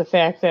 even, is the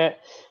fact that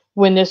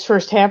when this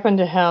first happened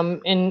to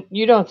him, and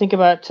you don't think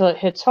about it till it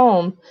hits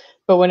home,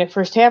 but when it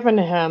first happened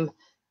to him,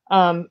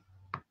 um,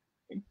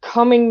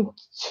 coming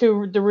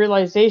to the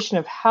realization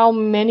of how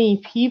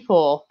many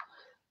people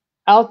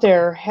out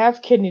there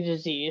have kidney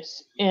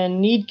disease and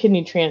need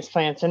kidney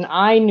transplants, and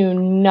I knew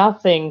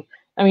nothing,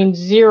 I mean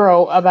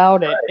zero,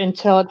 about it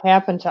until it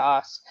happened to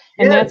us,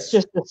 and that's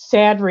yes, just a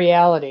sad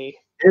reality.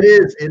 it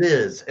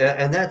is.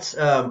 And that's,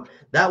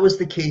 that was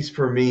the case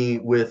for me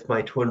with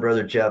my twin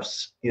brother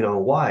Jeff's,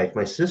 wife,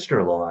 my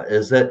sister-in-law,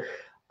 is that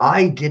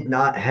I did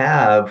not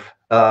have,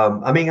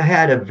 I mean, I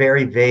had a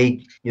very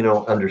vague,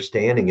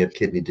 understanding of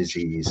kidney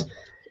disease,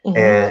 Hmm.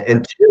 and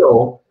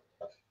until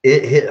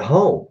it hit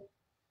home,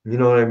 you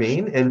know what I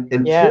mean? And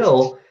Yes.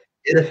 until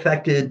it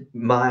affected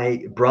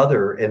my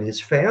brother and his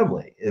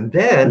family. And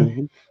then,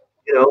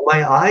 Hmm.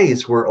 my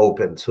eyes were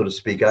open, so to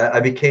speak. I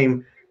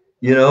became,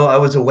 I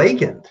was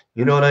awakened,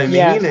 you know what I mean?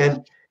 Yes.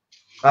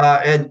 Uh,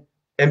 and,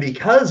 and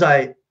because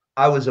I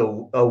was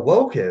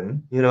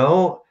awoken,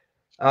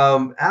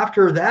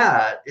 after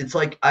that, it's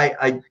like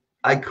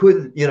I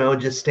couldn't,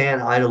 just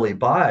stand idly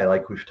by,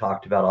 like we've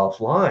talked about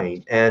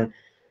offline. And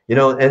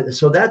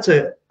so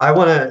I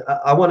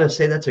want to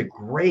say that's a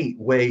great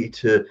way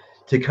to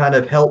kind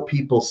of help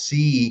people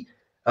see,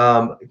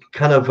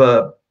 kind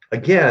of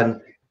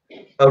again,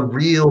 a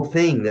real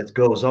thing that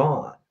goes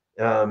on.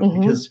 Hmm.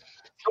 Because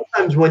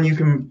sometimes when you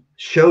can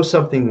show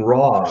something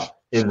raw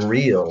and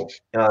real,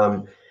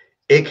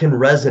 it can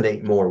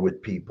resonate more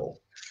with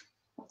people,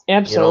 you know.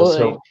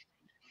 Absolutely.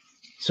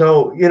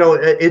 So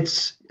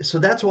it's so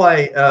that's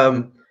why,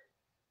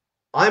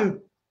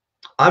 I'm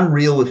I'm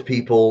real with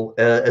people,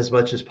 as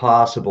much as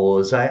possible.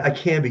 As I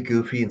can be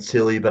goofy and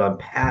silly, but I'm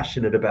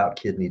passionate about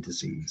kidney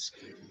disease.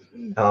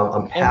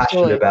 I'm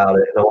passionate Absolutely. about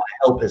it, and I want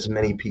to help as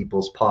many people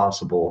as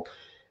possible,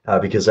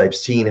 because I've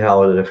seen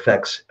how it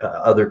affects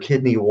other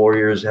kidney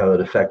warriors, how it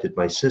affected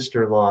my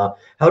sister-in-law,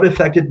 how it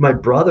affected my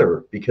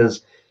brother,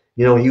 because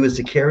he was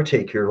the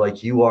caretaker,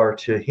 like you are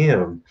to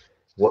him,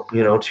 what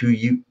to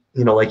you,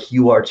 like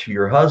you are to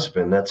your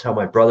husband. That's how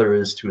my brother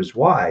is to his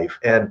wife,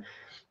 and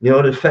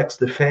it affects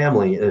the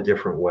family in a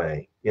different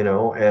way,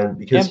 and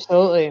because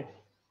Absolutely.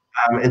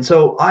 and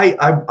so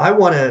I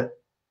want to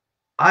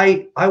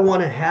I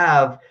want to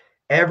have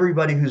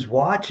everybody who's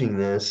watching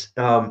this,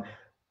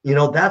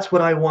 that's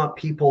what I want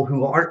people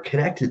who aren't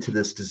connected to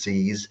this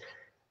disease.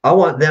 I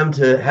want them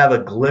to have a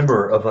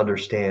glimmer of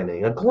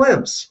understanding, a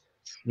glimpse,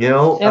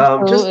 just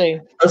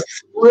Absolutely. a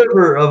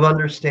sliver of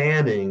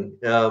understanding,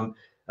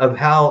 of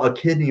how a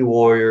kidney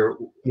warrior,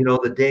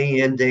 the day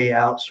in, day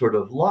out sort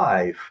of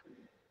life.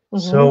 Hmm.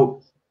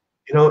 So,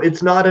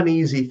 it's not an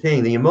easy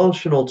thing. The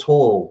emotional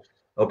toll,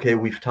 okay,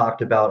 we've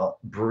talked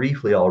about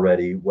briefly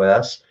already,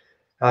 Wes.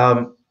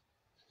 Um,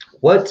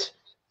 what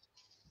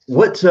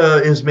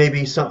is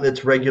maybe something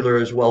that's regular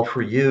as well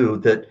for you,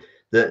 that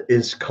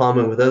is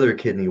common with other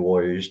kidney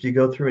warriors? Do you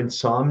go through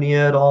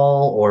insomnia at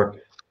all, or?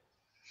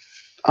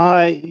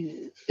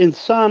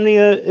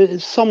 Insomnia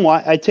is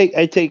somewhat. I take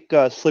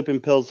sleeping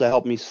pills to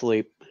help me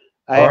sleep.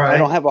 All I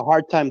don't right. have a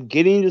hard time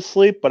getting to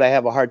sleep, but I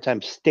have a hard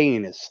time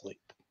staying asleep.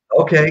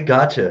 Okay,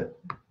 gotcha.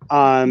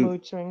 Um,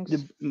 Mood swings.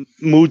 the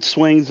mood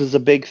swings is a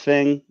big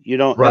thing. You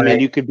don't. I mean,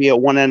 Right. you could be at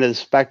one end of the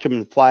spectrum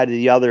and fly to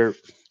the other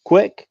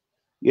quick.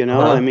 I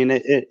Uh-huh. mean,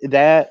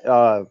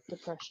 that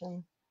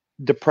Depression.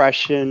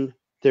 depression.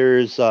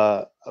 There's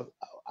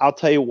I'll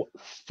tell you,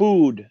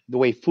 food. The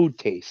way food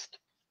tastes.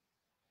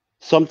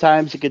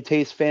 Sometimes it can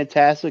taste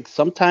fantastic.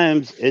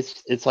 Sometimes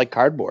it's like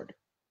cardboard.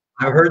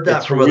 I've heard that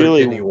It's from other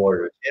really kidney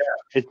warriors.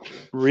 it's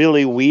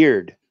really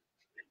weird.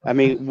 I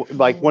mean,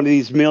 like Hmm. one of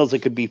these meals that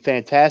could be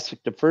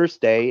fantastic the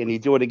first day, and you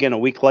do it again a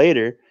week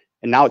later,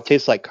 and now it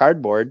tastes like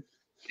cardboard.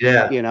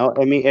 Yeah.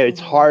 I mean, it's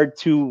Hmm. hard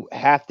to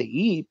have to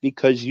eat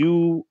because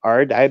you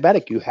are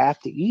diabetic. You have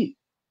to eat.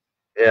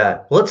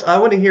 Yeah. I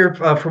want to hear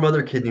from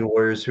other kidney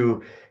warriors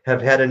who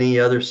have had any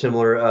other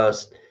similar,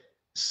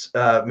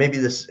 maybe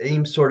the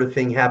same sort of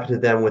thing happen to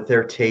them with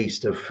their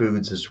taste of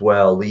foods as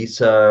well.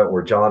 Lisa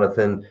or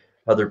Jonathan,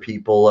 other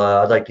people.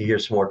 I'd like to hear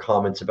some more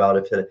comments about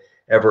if it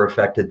ever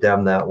affected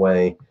them that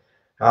way.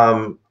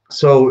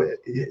 So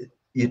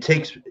you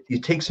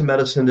take some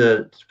medicine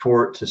to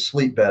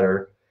sleep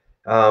better.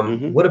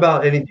 Hmm. What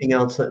about anything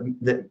else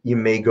that you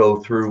may go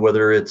through?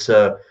 Whether it's,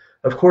 of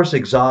course,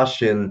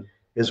 exhaustion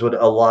is what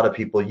a lot of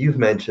people, you've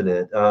mentioned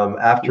it,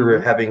 after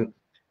Hmm. having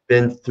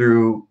been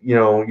through,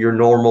 your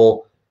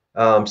normal,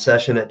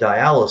 session at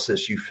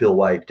dialysis, you feel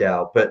wiped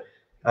out. But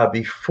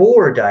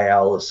before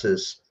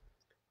dialysis,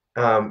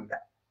 um,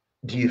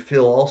 do you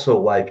feel also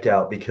wiped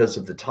out because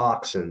of the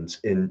toxins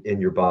in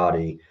your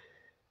body?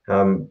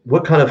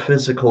 What kind of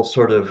physical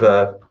sort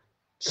of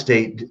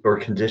state or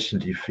condition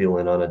do you feel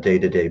in on a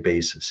day-to-day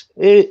basis?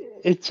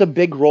 It's a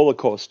big roller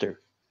coaster.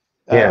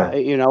 Yeah.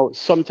 You know,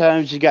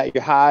 sometimes you got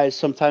your highs,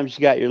 sometimes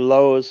you got your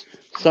lows,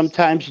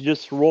 sometimes you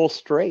just roll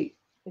straight.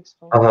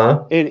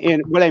 Uh-huh.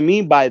 And what I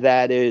mean by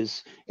that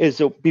is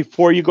that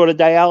before you go to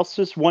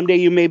dialysis, one day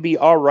you may be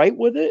all right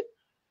with it.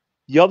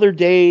 The other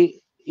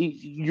day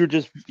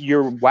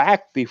you're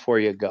whacked before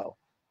you go.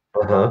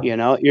 Uh-huh. You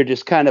know, you're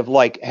just kind of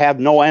like have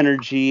no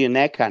energy and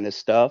that kind of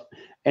stuff.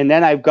 And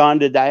then I've gone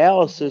to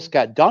dialysis,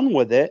 got done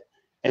with it,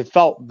 and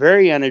felt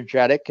very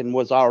energetic and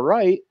was all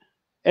right.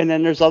 And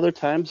then there's other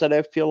times that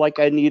I feel like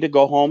I need to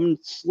go home and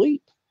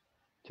sleep,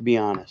 to be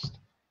honest.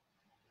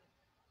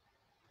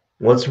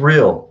 What's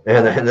real?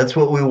 And that's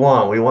what we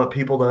want. We want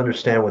people to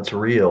understand what's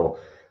real.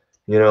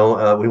 We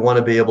want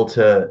to be able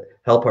to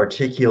help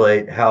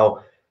articulate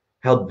how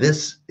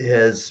this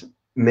has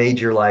made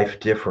your life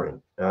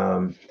different.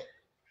 And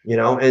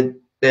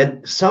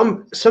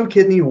some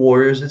kidney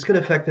warriors, it's going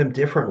to affect them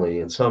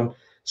differently, and some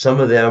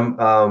of them,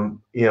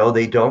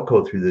 they don't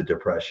go through the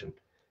depression,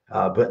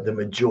 but the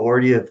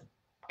majority of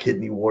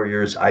kidney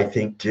warriors, I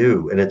think,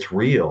 do, and it's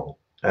real.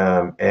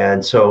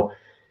 And so,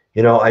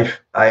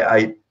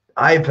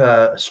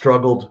 I've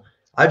struggled.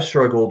 I've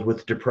struggled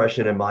with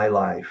depression in my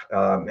life,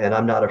 and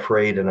I'm not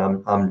afraid, and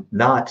I'm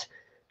not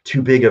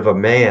too big of a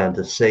man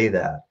to say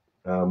that.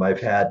 I've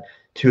had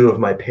two of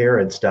my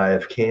parents die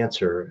of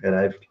cancer, and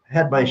I've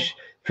had my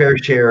fair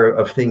share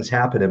of things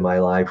happen in my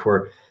life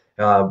where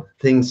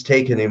things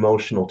take an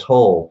emotional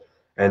toll.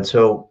 And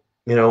so,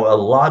 a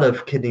lot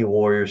of kidney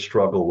warriors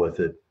struggle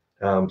with it.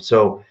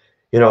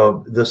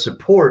 The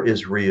support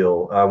is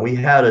real. We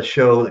had a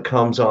show that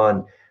comes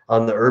on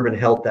the Urban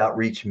Health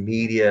Outreach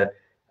Media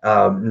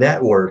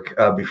network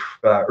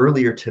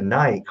earlier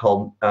tonight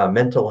called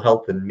Mental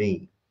Health and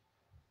Me.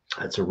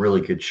 That's a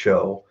really good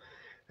show.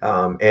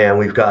 And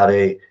we've got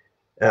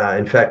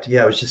in fact,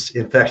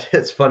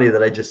 it's funny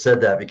that I just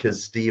said that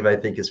because Steve, I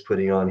think, is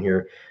putting on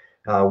here.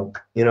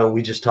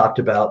 We just talked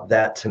about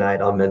that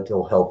tonight on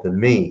Mental Health and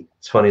Me.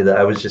 It's funny that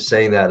I was just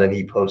saying that and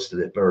he posted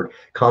it or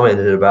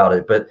commented about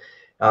it. But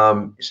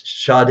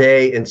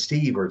Sade and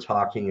Steve were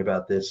talking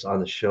about this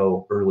on the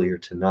show earlier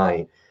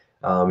tonight.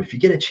 If you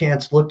get a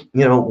chance,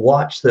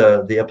 watch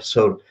the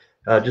episode.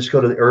 Just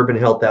go to the Urban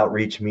Health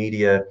Outreach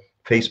Media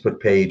Facebook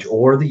page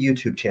or the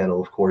YouTube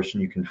channel, of course,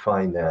 and you can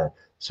find that.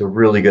 It's a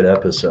really good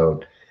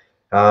episode.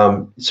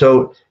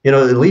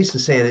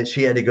 Lisa's saying that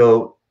she had to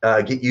go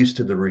get used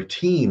to the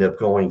routine of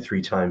going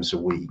 3 times a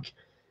week.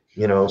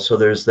 So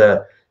there's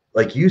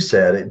like you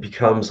said, it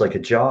becomes like a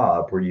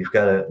job where you've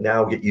got to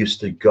now get used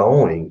to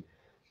going,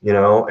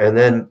 and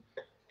then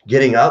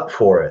getting up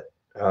for it,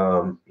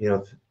 and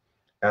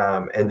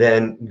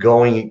then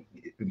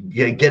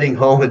getting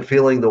home and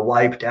feeling the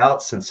wiped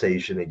out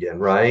sensation again,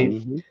 right?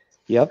 Mm-hmm.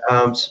 Yep.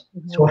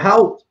 So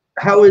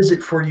how is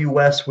it for you,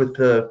 Wes, with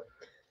the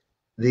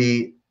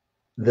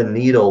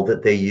needle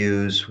that they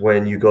use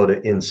when you go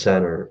to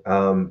in-center?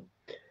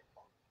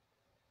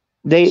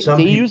 They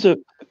use a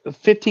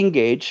 15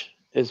 gauge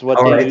is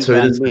what they use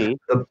on me.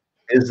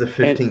 Is the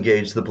 15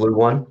 gauge the blue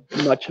one?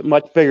 Much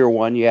bigger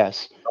one,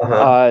 yes.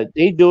 Uh-huh.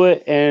 They do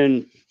it,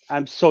 and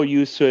I'm so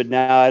used to it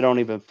now, I don't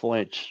even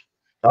flinch.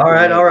 All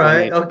right,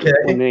 okay.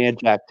 When they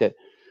inject it.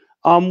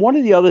 One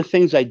of the other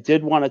things I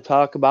did want to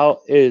talk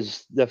about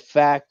is the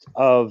fact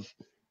of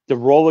the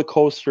roller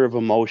coaster of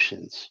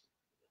emotions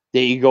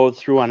that you go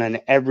through on an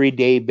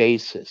everyday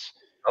basis.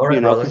 All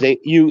right, because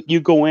you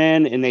go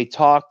in and they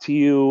talk to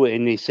you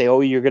and they say,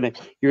 oh, you're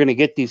gonna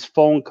get these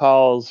phone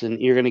calls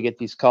and you're gonna get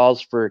these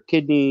calls for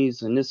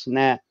kidneys and this and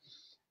that.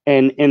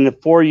 And in the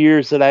 4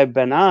 years that I've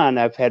been on,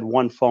 I've had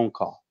one phone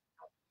call.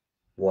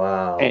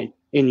 Wow. And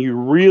you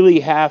really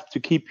have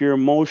to keep your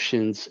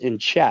emotions in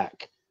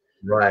check,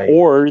 right?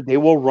 Or they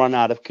will run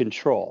out of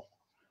control.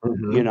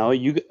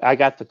 Mm-hmm. I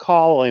got the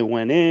call. I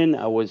went in.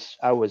 I was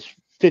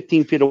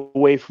 15 feet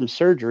away from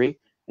surgery.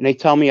 And they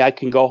tell me I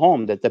can go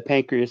home, that the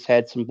pancreas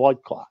had some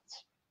blood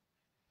clots.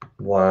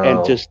 Wow.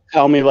 And just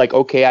tell me like,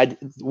 okay,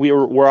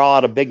 we're all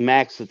out of Big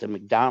Macs at the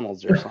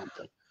McDonald's or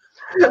something.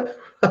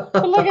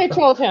 But like I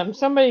told him,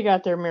 somebody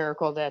got their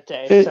miracle that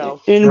day. And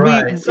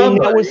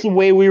that was the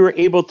way we were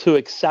able to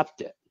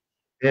accept it.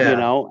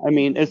 Yeah. I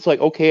mean, it's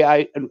like, okay,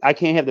 I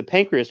can't have the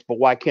pancreas, but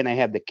why can't I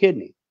have the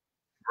kidney?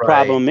 Right.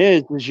 Problem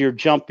is you're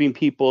jumping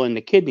people in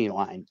the kidney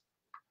line.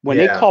 When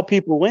they call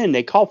people in,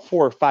 they call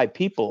 4 or 5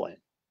 people in.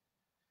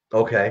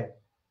 Okay.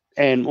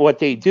 And what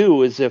they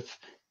do is if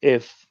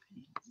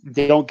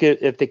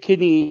the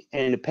kidney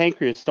and the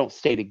pancreas don't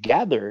stay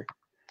together,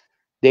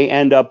 they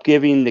end up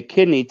giving the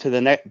kidney to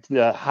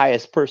the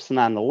highest person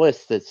on the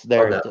list that's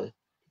there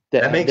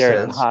that makes there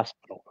sense. at the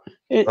hospital.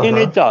 And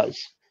it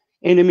does.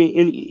 And I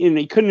mean,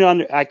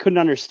 I couldn't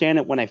understand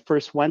it when I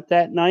first went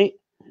that night.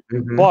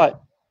 Mm-hmm.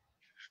 But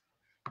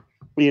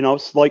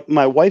it's like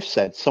my wife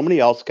said,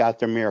 somebody else got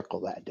their miracle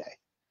that day.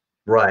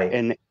 Right.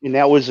 And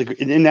that was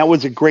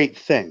a great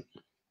thing.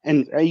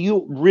 And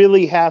you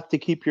really have to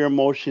keep your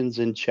emotions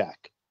in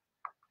check.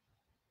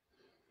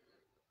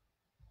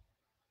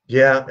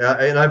 Yeah,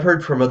 and I've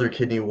heard from other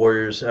kidney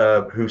warriors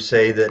who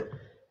say that,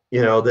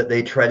 that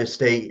they try to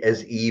stay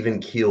as even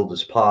keeled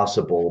as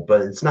possible,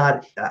 but it's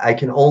not. I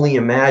can only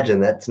imagine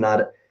that's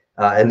not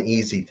an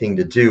easy thing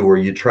to do, where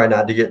you try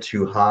not to get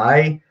too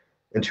high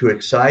and too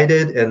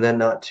excited, and then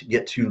not to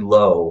get too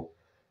low.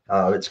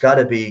 It's got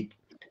to be,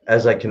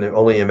 as I can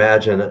only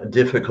imagine,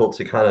 difficult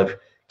to kind of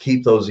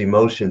keep those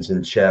emotions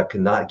in check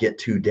and not get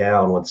too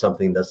down when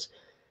something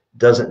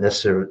doesn't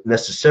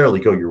necessarily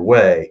go your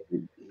way.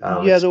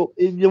 Yeah,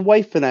 the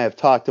wife and I have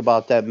talked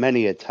about that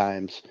many a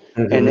times,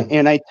 Mhm.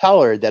 and I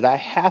tell her that I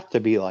have to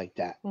be like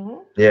that.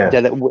 Yeah,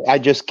 That I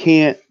just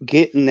can't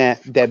get in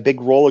that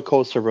big roller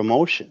coaster of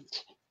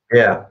emotions.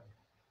 yeah,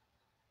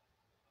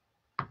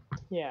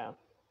 Yeah.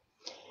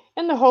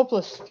 And the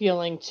hopeless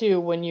feeling too,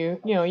 when you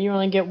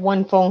only get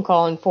one phone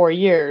call in 4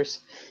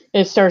 years,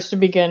 it starts to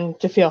begin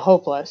to feel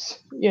hopeless,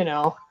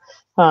 so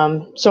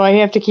I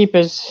have to keep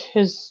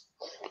his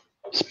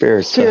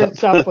Spirits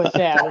up with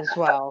that as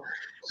well.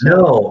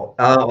 So,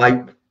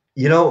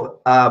 no,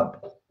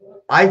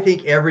 I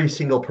think every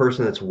single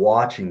person that's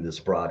watching this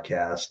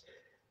broadcast,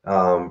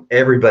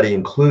 everybody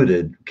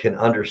included, can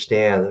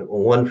understand that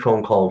one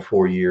phone call in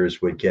 4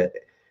 years would get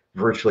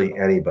virtually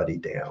anybody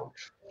down.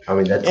 I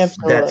mean,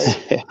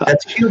 absolutely.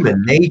 that's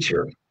human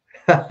nature,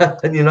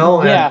 and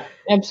Yeah,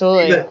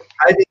 absolutely. even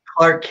I think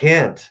Clark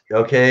Kent,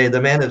 okay,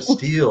 the Man of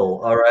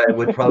Steel, all right,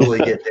 would probably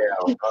get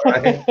down, all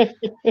right.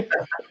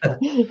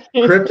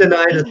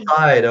 Kryptonite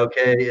aside,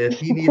 okay, if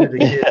he needed a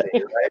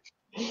kidney,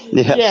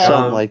 Yeah, Yeah.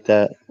 something like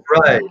that.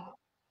 right.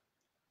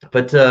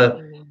 But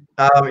and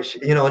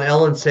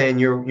Ellen saying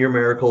your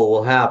miracle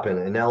will happen,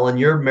 and Ellen,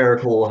 your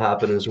miracle will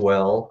happen as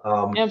well.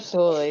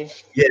 Absolutely.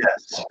 Yes.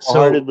 So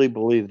Wholeheartedly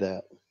believe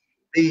that.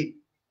 the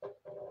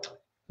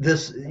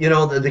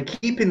the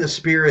keeping the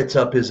spirits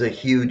up is a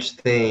huge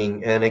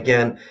thing, and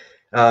again,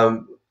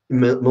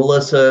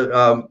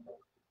 Melissa,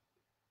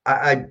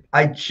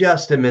 I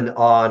just am in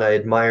awe, and I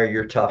admire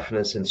your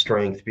toughness and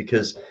strength,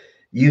 because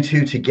you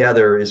two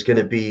together is going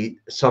to be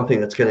something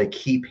that's going to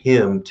keep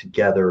him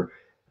together,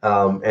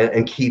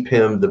 and keep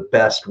him the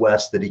best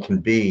West that he can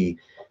be.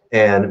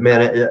 And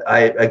man,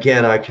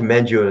 I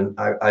commend you, and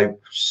I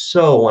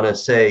so want to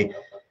say,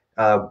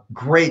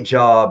 great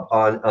job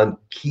on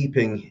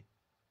keeping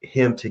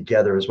him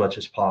together as much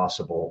as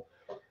possible.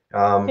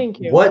 Thank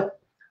you. What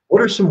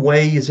are some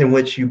ways in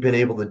which you've been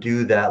able to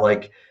do that?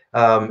 Like,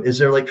 is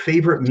there like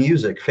favorite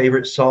music,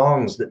 favorite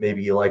songs that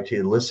maybe you like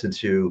to listen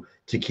to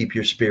keep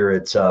your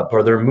spirits up?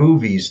 Are there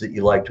movies that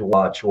you like to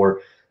watch,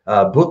 or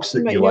books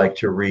that But you like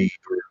to read?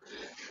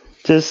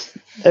 Just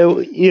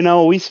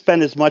we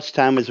spend as much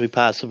time as we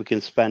possibly can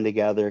spend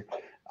together.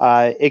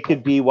 It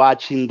could be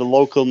watching the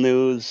local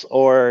news,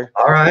 or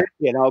All right.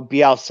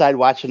 be outside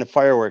watching the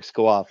fireworks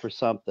go off or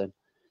something.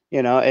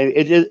 And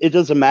it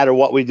doesn't matter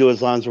what we do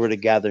as long as we're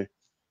together.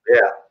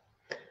 Yeah.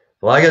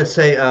 Well, I got to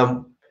say,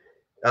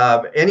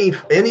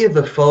 any of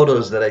the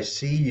photos that I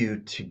see you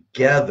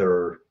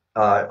together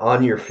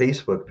on your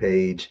Facebook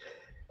page,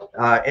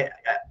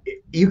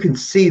 you can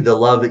see the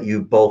love that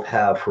you both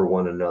have for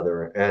one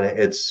another, and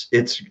it's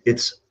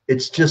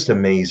just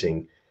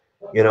amazing,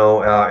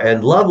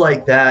 and love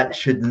like that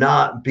should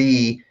not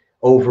be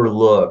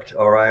overlooked.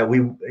 All right,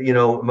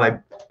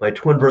 my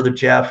twin brother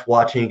Jeff,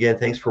 watching again.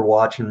 Thanks for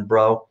watching,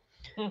 bro.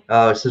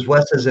 Says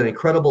Wes has an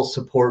incredible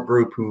support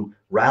group who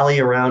rally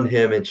around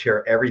him and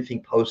share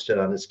everything posted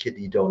on his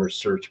kidney donor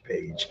search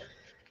page.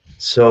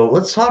 So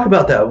let's talk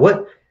about that.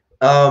 What,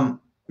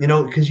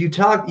 because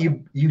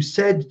you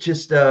said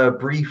just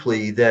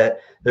briefly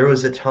that there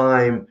was a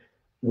time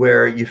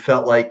where you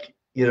felt like,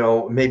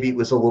 maybe it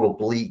was a little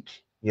bleak,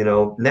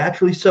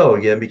 naturally so,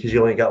 again, because you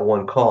only got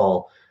one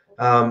call.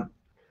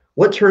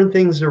 What turned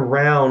things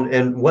around,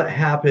 and what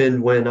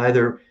happened when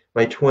either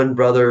my twin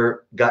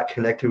brother got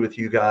connected with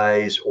you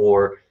guys,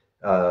 or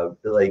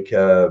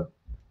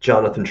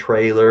Jonathan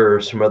Traylor or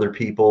some other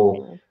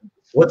people?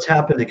 What's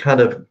happened to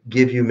kind of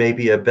give you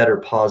maybe a better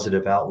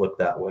positive outlook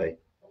that way?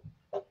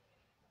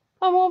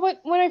 Well,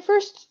 when I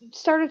first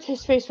started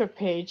his Facebook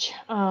page,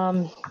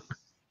 I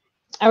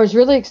was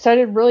really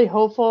excited, really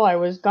hopeful. I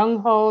was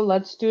gung ho.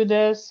 Let's do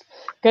this.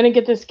 Gonna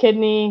get this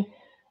kidney.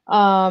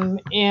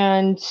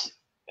 And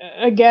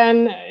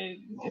again,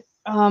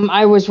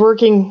 I was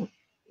working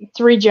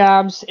 3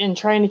 jobs and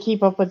trying to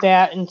keep up with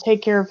that and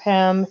take care of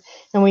him.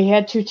 And we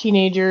had 2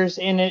 teenagers,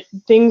 and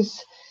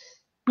things,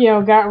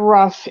 got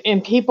rough,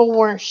 and people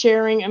weren't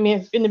sharing. I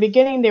mean, in the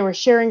beginning they were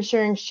sharing,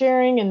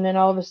 and then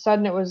all of a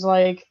sudden it was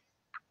like,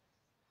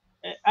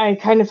 I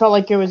kind of felt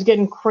like it was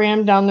getting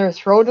crammed down their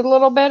throat a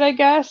little bit, I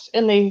guess,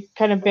 and they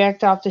kind of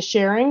backed off the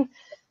sharing.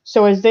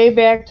 So as they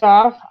backed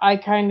off, I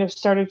kind of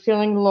started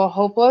feeling a little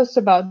hopeless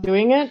about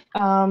doing it,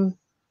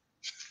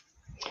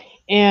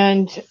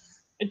 and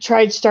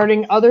tried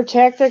starting other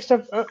tactics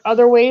of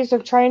other ways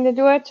of trying to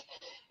do it.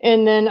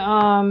 And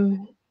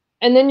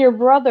then your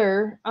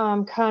brother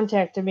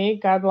contacted me.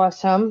 God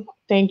bless him.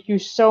 Thank you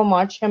so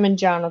much, him and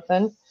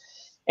Jonathan.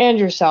 and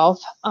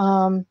yourself.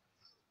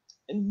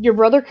 Your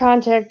brother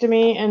contacted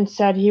me and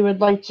said he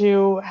would like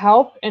to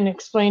help and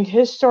explained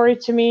his story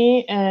to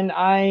me, and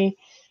I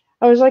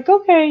was like,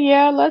 okay,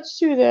 yeah, let's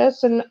do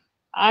this. And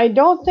I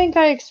don't think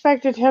I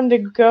expected him to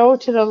go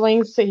to the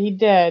lengths that he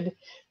did,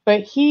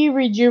 but he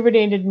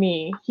rejuvenated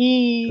me.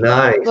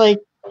 Nice.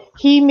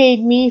 He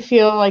made me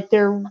feel like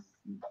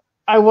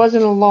I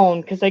wasn't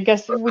alone, because I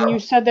guess when you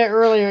said that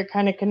earlier, it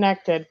kind of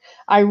connected.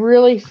 I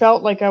really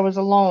felt like I was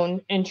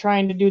alone in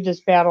trying to do this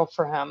battle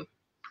for him.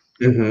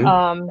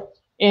 Mm-hmm.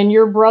 And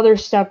your brother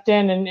stepped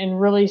in and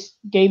really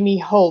gave me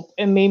hope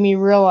and made me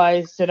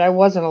realize that I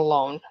wasn't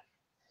alone.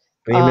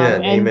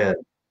 Amen. And Amen.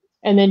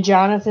 and then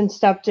Jonathan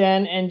stepped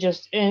in and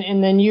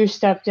then you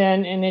stepped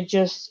in, and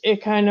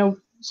it kind of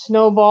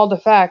snowballed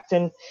effect,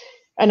 and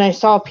I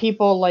saw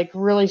people like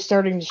really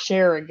starting to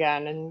share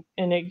again,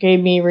 and it gave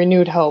me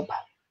renewed hope.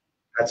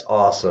 That's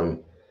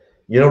awesome.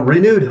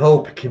 Renewed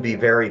hope can be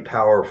very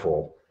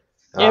powerful,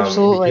 because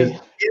Absolutely.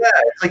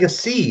 it's like a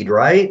seed,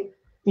 right?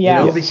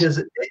 Yeah.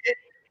 Because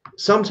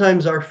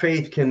sometimes our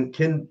faith can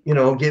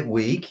get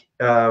weak,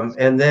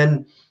 and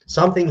then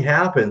something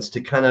happens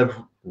to kind of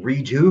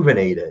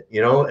rejuvenate it,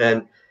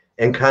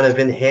 and kind of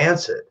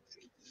enhance it.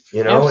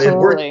 It works.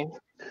 Absolutely.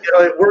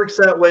 It works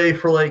that way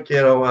for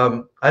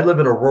I live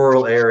in a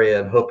rural area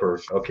in Hooper.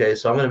 Okay,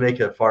 so I'm going to make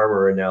a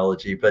farmer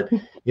analogy, but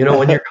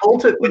when you're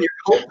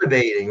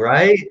cultivating,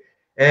 right?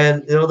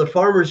 And the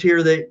farmers here,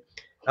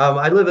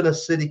 I live in a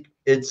city.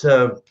 It's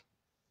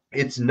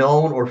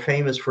known or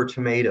famous for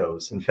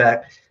tomatoes. In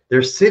fact,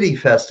 their city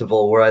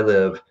festival where I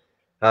live,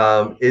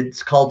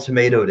 it's called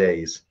Tomato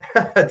Days.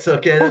 It's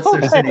okay. That's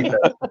their city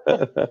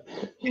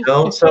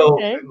festival. So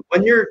Okay.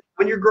 when you're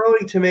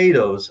growing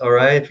tomatoes, all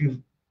right,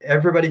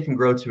 everybody can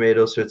grow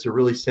tomatoes, so it's a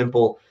really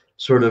simple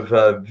sort of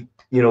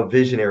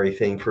visionary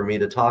thing for me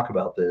to talk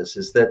about this,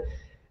 is that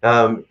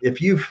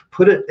if you've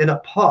put it in a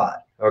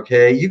pot,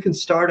 okay, you can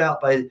start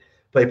out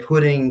by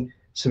putting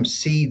some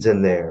seeds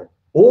in there,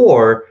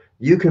 or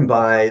you can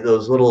buy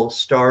those little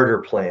starter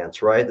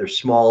plants, right? They're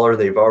smaller.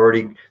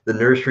 The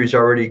nursery's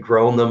already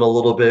grown them a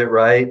little bit,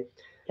 right?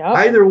 Yep.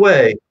 Either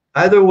way,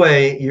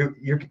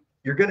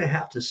 you're going to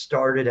have to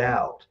start it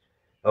out,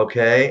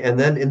 okay? And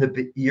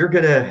then you're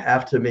going to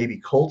have to maybe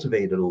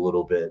cultivate it a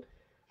little bit,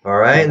 all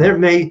right? And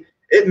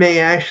it may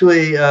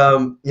actually,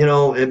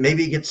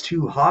 maybe it gets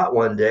too hot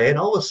one day, and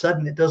all of a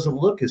sudden it doesn't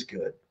look as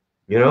good,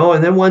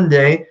 and then one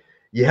day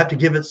you have to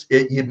give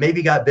you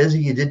maybe got busy,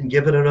 you didn't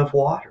give it enough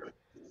water,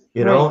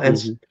 Right.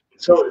 and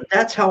so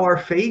that's how our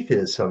faith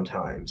is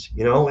sometimes.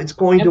 It's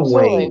going to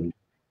Absolutely. wane.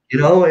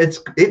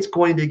 It's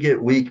going to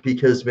get weak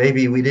because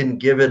maybe we didn't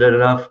give it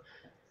enough,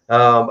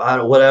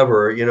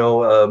 whatever,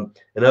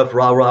 enough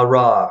rah rah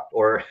rah,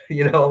 or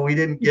we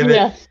didn't give it,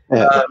 Yes.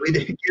 we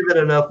didn't give it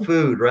enough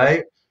food,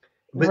 right?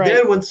 But Right.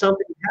 then when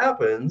something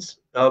happens,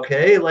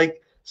 okay,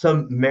 like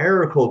some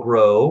miracle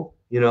grow,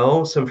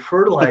 some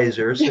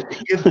fertilizers, we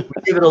give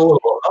it a little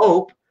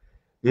hope,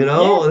 Yeah.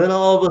 and then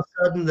all of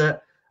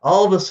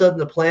a sudden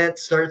the plant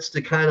starts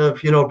to kind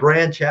of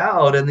branch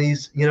out, and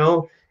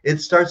it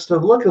starts to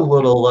look a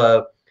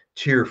little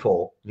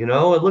cheerful,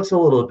 it looks a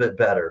little bit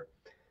better,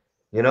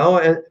 and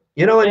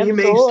you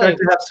may start Absolutely.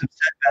 to have some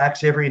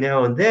setbacks every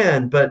now and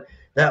then, but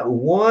that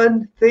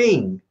one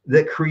thing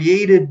that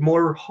created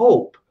more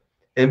hope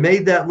and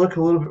made that look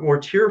a little bit more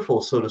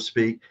cheerful, so to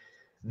speak,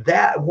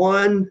 that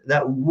one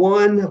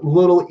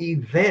little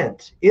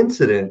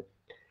incident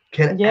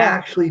can Yeah.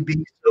 actually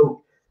be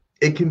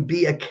it can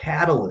be a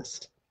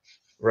catalyst,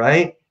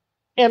 right?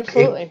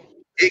 Absolutely.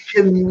 It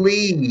can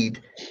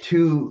lead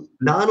to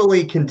not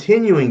only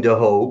continuing to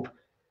hope,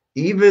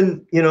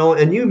 even,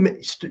 and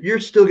you're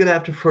still going to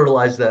have to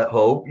fertilize that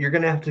hope. You're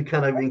going to have to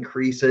kind of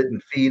increase it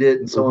and feed it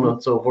and so on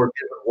and so forth,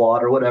 give it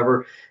water,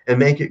 whatever, and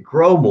make it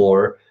grow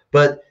more.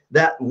 But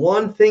that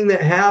one thing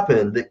that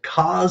happened that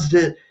caused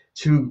it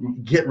to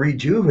get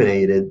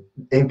rejuvenated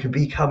and could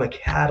become a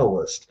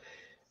catalyst,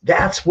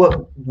 that's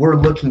what we're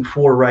looking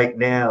for right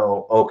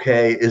now,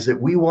 okay? Is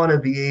that we want to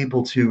be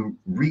able to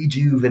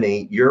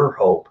rejuvenate your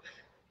hope,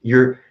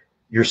 your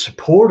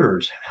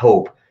supporters'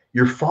 hope,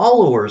 your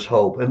followers'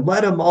 hope, and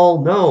let them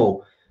all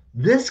know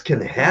this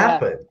can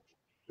happen.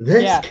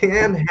 This Yeah.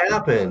 can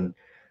happen.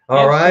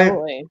 All right.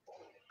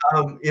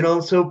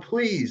 Absolutely. So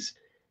please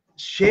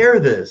share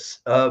this,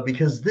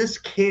 because this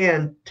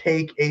can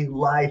take a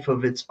life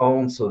of its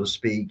own, so to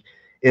speak.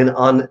 And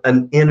on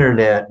an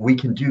internet, we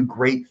can do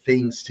great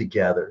things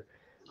together.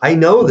 I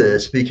know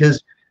this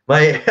because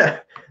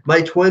my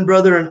my twin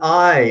brother and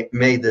I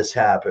made this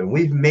happen.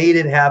 We've made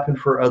it happen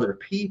for other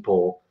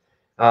people.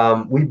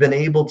 We've been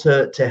able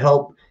to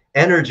help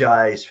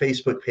energize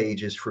Facebook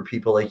pages for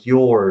people like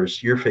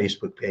yours, your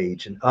Facebook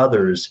page, and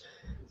others.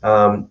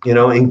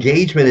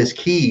 Engagement is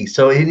key.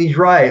 So, and he's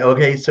right.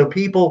 Okay, so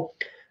people,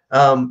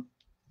 um,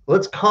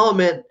 let's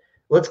comment.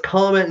 Let's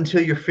comment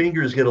until your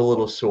fingers get a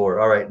little sore.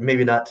 All right,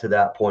 maybe not to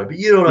that point, but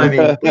you know what I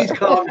mean. Please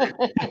comment.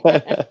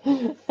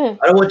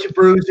 I don't want you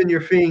bruising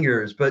your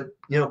fingers, but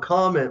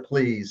comment,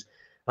 please.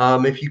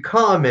 If you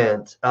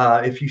comment,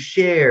 if you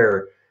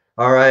share,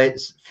 All right.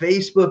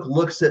 Facebook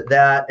looks at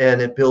that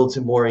and it builds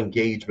more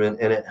engagement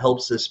and it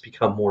helps us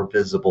become more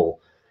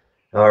visible.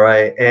 All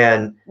right.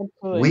 And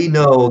Absolutely. we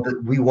know that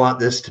we want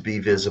this to be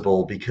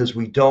visible because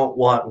we don't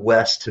want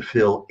Wes to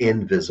feel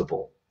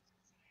invisible.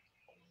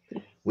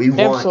 We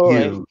want Absolutely.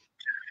 you to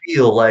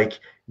feel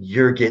like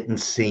you're getting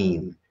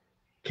seen.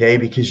 Okay.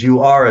 Because you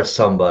are a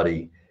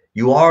somebody.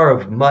 You are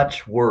of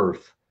much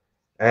worth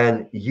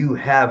and you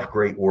have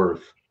great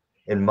worth.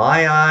 In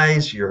my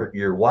eyes,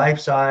 your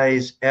wife's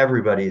eyes,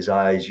 everybody's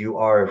eyes, you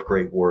are of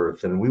great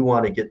worth. And we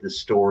want to get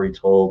this story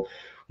told.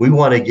 We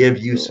want to give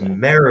you some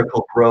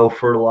miracle grow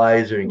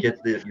fertilizer and get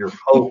your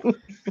hope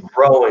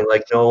growing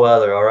like no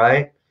other. All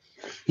right.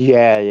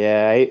 Yeah,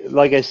 yeah.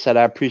 Like I said,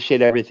 I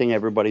appreciate everything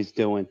everybody's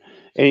doing,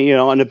 and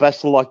and the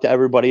best of luck to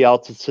everybody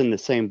else that's in the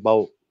same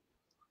boat.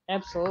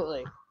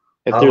 Absolutely.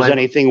 If there's My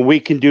anything we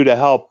can do to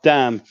help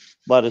them,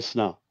 let us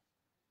know.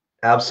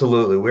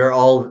 Absolutely. We're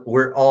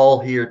all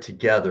here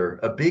together.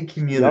 A big Yep.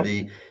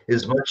 community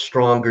is much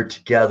stronger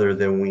together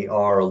than we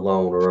are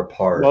alone or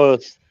apart.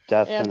 Most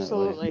definitely.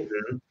 Absolutely.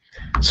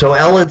 So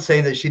Ellen's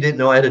saying that she didn't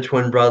know I had a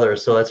twin brother,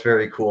 so that's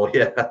very cool.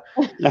 Yeah.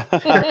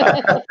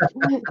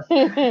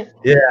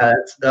 Yeah,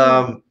 it's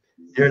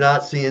you're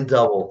not seeing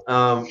double.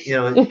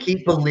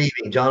 Keep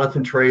believing.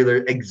 Jonathan Traylor,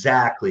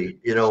 exactly.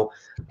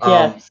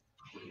 Yes.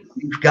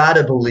 We've got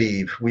to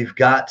believe. We've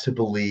got to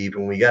believe,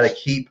 and we got to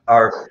keep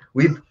our.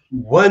 We've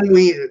when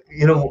we,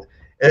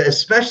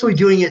 especially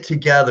doing it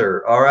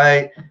together. All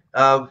right,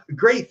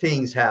 great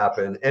things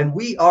happen, and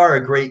we are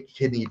a great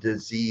kidney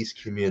disease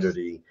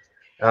community.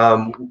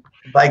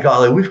 By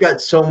golly, we've got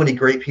so many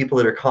great people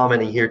that are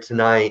commenting here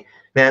tonight.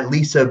 Man,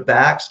 Lisa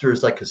Baxter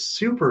is like a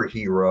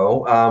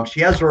superhero. She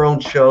has her own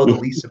show, the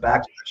Lisa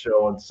Baxter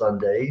Show, on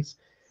Sundays.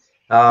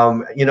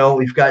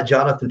 We've got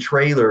Jonathan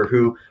Traylor,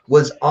 who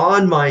was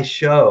on my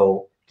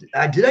show.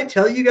 Did I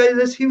tell you guys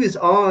this? He was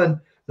on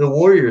the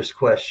Warriors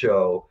Quest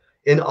show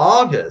in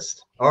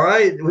August, all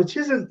right, which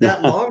isn't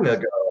that long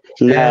ago.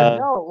 And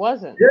No, it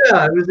wasn't.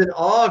 yeah, it was in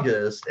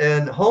August.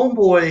 And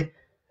Homeboy,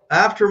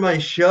 after my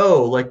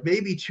show, like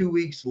maybe 2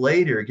 weeks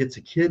later, gets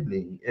a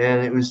kidney.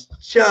 And it was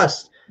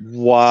just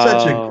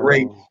such a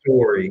great Wow.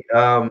 story.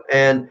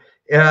 And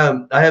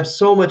I have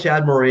so much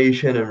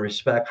admiration and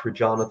respect for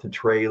Jonathan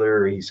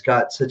Traylor. He's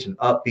got such an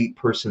upbeat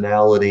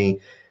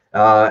personality,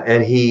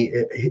 and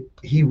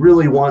he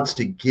really wants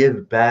to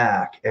give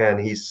back,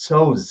 and he's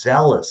so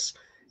zealous.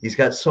 He's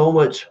got so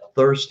much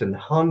thirst and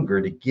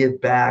hunger to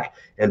give back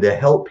and to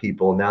help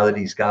people now that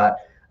he's got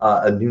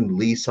a new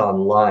lease on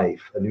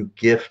life, a new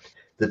gift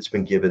that's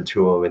been given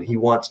to him, and he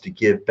wants to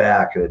give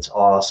back, and it's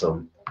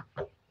awesome.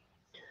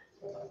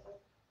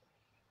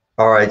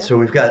 All right, so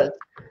we've got,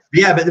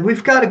 yeah, but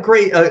we've got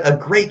a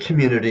great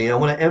community. I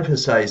want to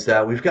emphasize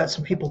that we've got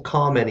some people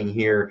commenting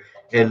here,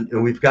 and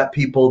we've got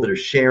people that are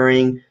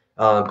sharing.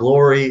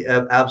 Glory,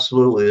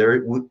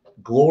 absolutely.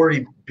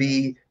 Glory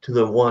be to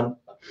the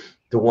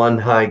one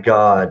high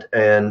God,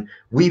 and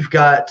we've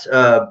got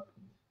a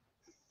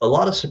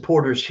lot of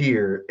supporters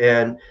here.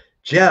 And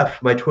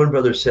Jeff, my twin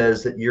brother,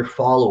 says that your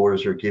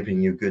followers are giving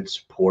you good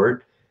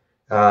support,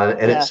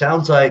 and it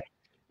sounds like,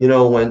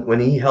 when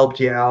he helped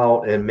you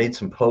out and made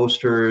some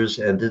posters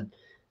and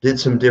did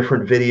some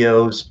different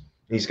videos.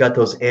 He's got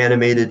those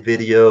animated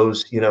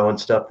videos, and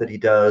stuff that he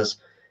does.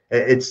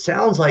 It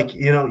sounds like,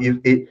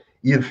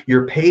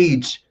 your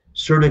page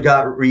sort of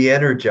got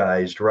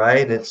re-energized,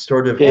 right? And it's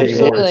sort of getting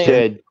more Absolutely.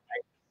 attention.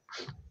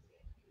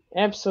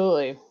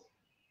 Absolutely.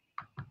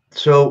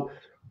 So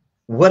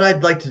what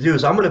I'd like to do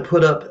is I'm going to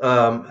put up,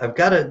 I've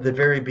got it at the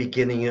very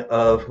beginning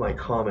of my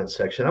comment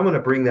section. I'm going to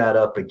bring that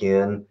up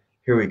again.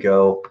 Here we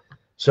go.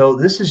 So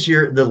this is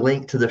the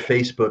link to the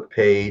Facebook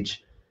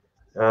page.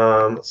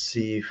 Let's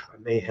see if I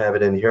may have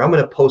it in here. I'm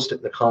going to post it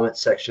in the comment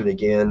section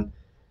again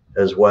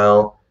as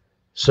well.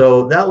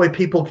 So that way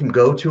people can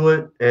go to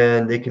it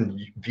and they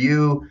can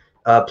view.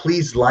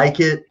 Please like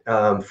it,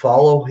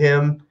 follow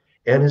him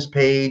and his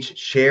page,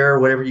 share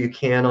whatever you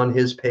can on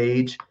his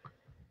page.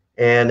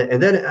 And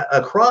then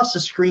across the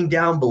screen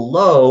down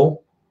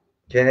below,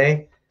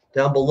 okay,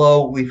 down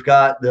below, we've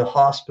got the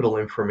hospital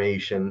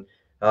information.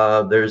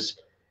 I've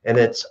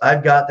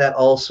got that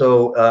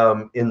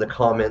also in the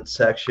comment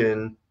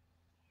section.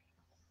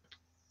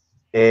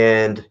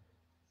 And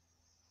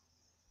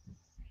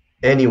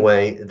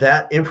anyway,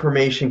 that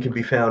information can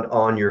be found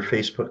on your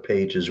Facebook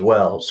page as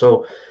well.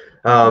 So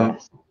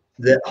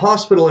the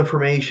hospital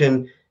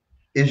information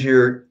is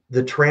your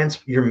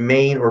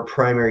main or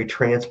primary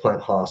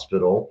transplant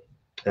hospital.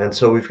 And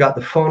so we've got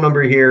the phone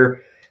number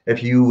here.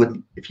 If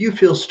you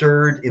feel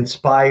stirred,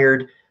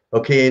 inspired,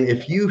 okay, and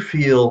if you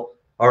feel,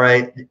 all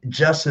right,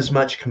 just as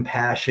much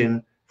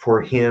compassion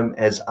for him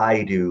as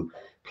I do,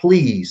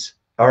 please,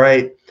 all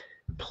right,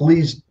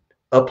 please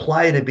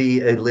apply to be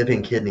a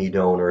living kidney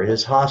donor.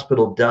 His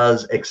hospital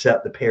does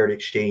accept the paired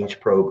exchange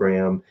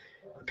program.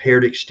 The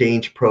paired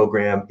exchange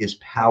program is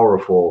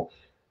powerful.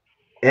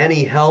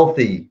 Any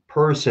healthy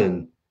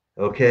person,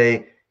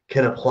 okay,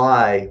 can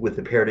apply with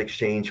the paired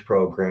exchange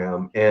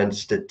program. And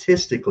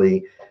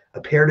statistically,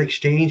 a paired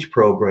exchange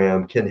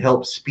program can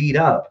help speed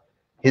up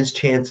his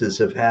chances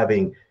of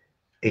having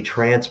a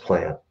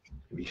transplant.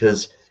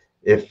 Because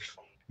if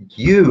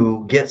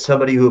you get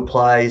somebody who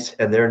applies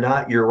and they're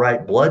not your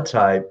right blood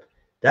type,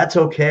 that's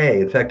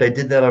okay. In fact, I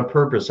did that on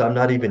purpose. I'm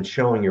not even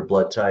showing your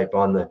blood type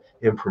on the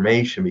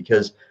information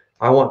because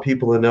I want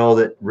people to know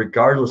that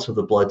regardless of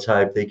the blood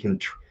type, they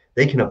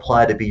can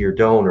apply to be your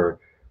donor.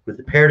 With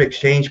the paired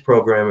exchange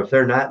program, if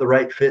they're not the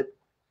right fit,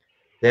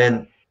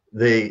 then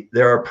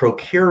there are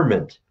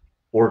procurement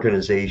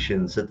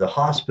organizations that the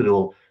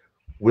hospital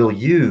will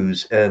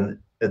use and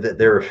that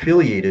they're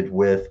affiliated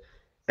with,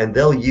 and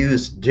they'll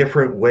use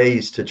different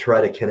ways to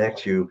try to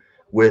connect you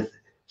with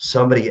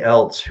somebody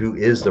else who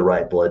is the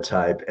right blood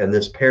type. And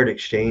this paired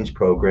exchange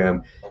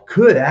program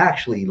could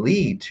actually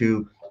lead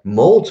to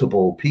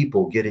multiple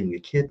people getting a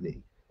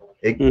kidney.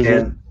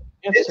 And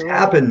it's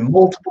happened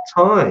multiple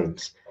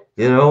times,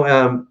 you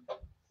know.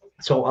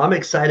 So I'm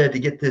excited to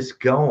get this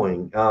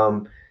going.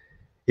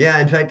 Yeah,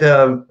 in fact,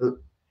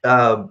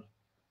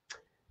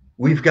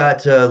 we've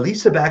got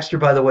Lisa Baxter,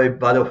 by the way,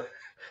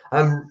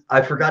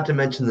 I forgot to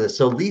mention this.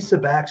 So Lisa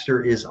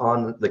Baxter is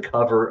on the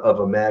cover of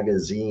a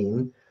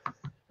magazine.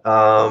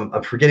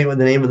 I'm forgetting what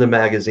the name of the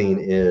magazine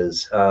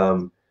is.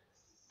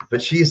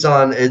 But she's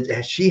on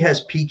it. She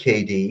has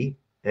PKD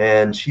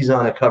and she's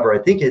on a cover. I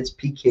think it's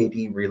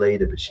PKD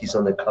related, but she's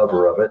on the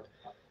cover of it.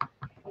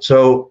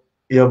 So,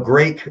 you know,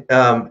 great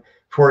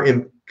for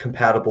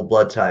incompatible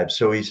blood types.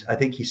 So I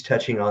think he's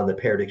touching on the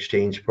paired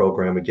exchange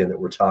program again that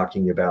we're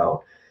talking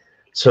about.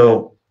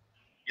 So,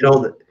 you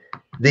know,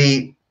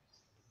 the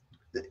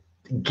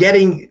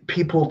getting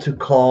people to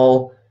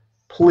call,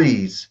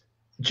 please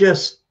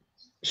just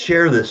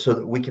share this so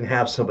that we can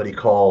have somebody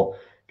call,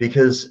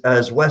 because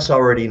as Wes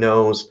already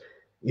knows,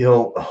 you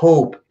know,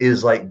 hope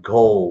is like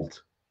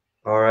gold.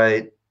 All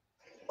right.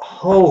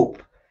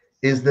 Hope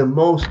is the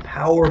most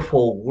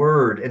powerful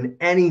word in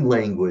any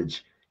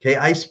language. Okay.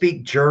 I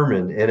speak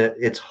German and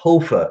it's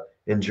Hofe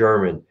in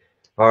German.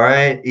 All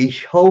right.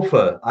 Ich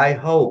hoffe, I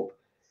hope.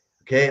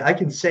 Okay. I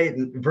can say it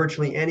in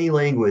virtually any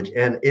language.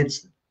 And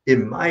it's,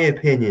 in my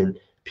opinion,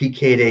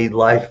 PKD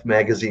Life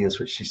magazine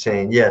is what she's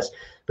saying. Yes.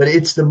 But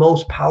it's the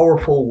most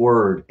powerful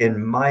word,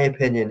 in my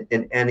opinion,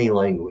 in any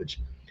language.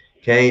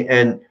 Okay.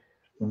 And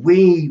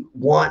we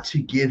want to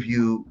give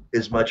you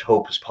as much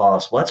hope as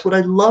possible. That's what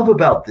I love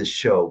about this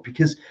show,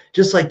 because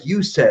just like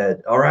you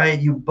said, all right,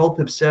 you both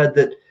have said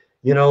that,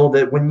 you know,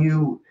 that when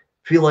you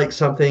feel like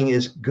something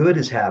is good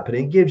is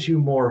happening, it gives you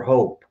more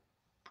hope.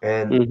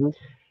 And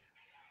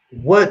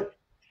what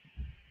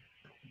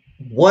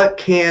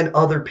can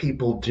other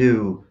people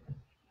do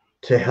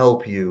to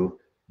help you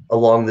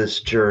along this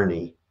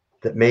journey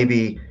that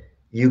maybe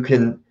you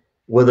can,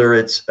 whether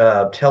it's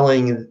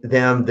telling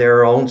them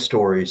their own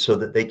stories so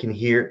that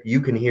you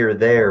can hear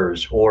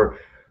theirs, or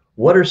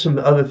what are some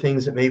other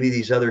things that maybe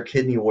these other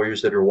kidney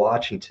warriors that are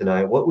watching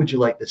tonight, what would you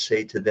like to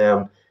say to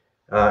them,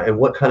 and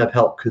what kind of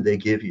help could they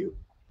give you?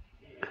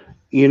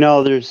 You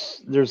know,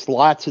 there's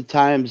lots of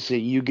times that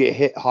you get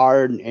hit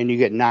hard and you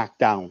get knocked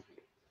down.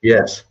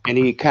 Yes. And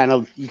you kind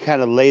of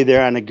lay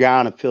there on the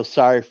ground and feel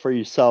sorry for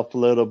yourself a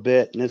little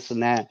bit and this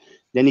and that.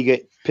 Then you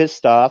get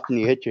pissed off and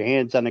you hit your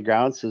hands on the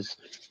ground and says,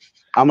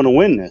 I'm going to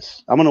win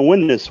this. I'm going to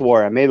win this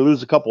war. I may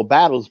lose a couple of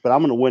battles, but I'm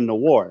going to win the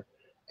war.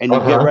 And you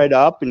get right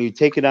up and you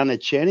take it on the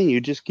chin and you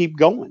just keep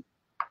going.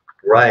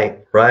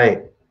 Right.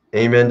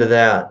 Amen to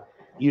that.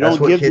 You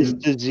don't give this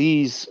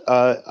disease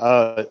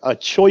a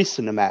choice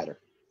in the matter.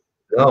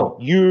 No.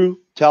 You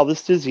tell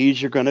this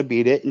disease you're going to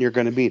beat it, and you're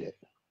going to beat it.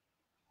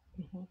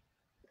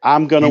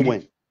 I'm going to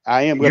win.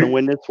 I am going to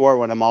win this war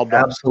when I'm all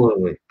done.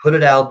 Absolutely. Put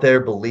it out there,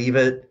 believe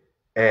it,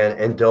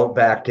 and don't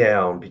back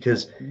down,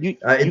 because you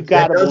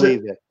got to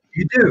believe it.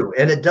 You do.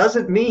 And it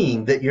doesn't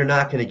mean that you're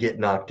not going to get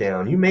knocked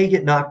down. You may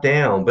get knocked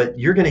down, but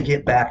you're going to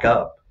get back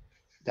up.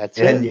 That's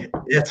it.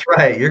 That's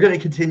right. You're going to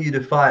continue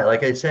to fight.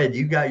 Like I said,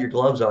 you got your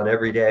gloves on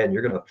every day and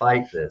you're going to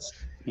fight this.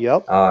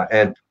 Yep.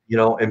 And, you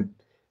know, and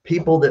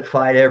people that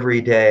fight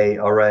every day,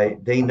 all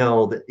right, they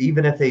know that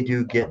even if they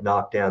do get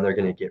knocked down, they're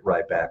going to get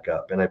right back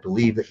up. And I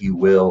believe that you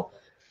will.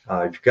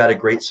 You've got a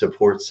great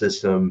support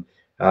system.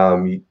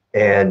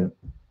 And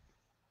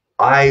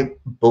I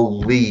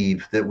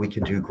believe that we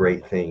can do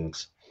great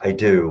things. I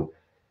do.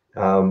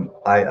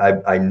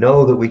 I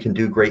know that we can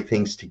do great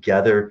things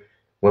together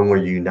when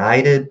we're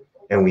united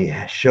and we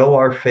show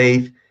our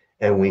faith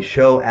and we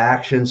show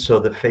action. So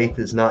the faith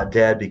is not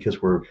dead, because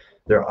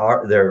there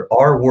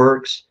are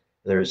works,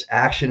 there's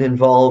action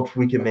involved.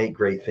 We can make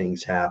great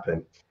things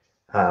happen.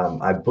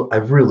 I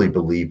really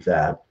believe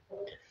that.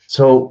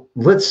 So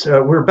let's,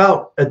 we're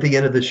about at the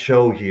end of the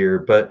show here,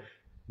 but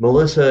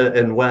Melissa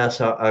and Wes,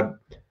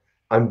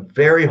 I'm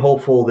very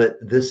hopeful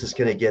that this is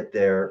going to get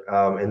there,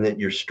 and that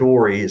your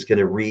story is going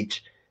to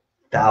reach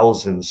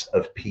thousands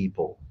of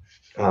people.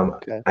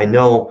 I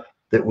know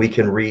that we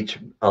can reach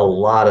a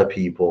lot of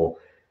people.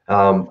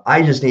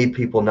 I just need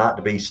people not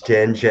to be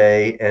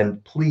stingy,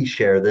 and please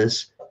share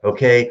this.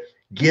 Okay,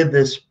 give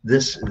this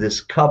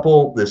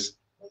couple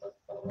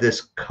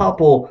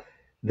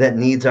that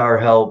needs our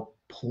help.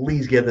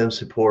 please give them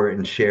support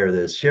and share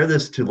this. Share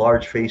this to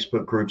large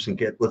Facebook groups and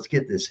let's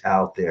get this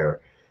out there.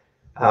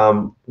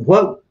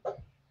 What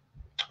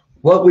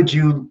would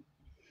you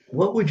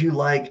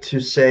like to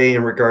say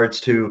in regards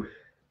to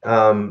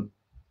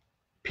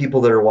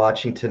people that are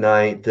watching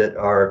tonight that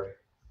are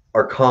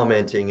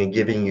commenting and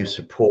giving you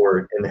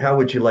support, and how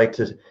would you like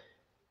to?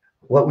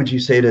 What would you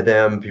say to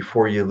them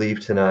before you leave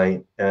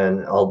tonight?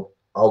 And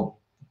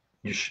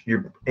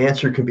your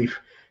answer can be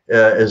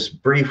as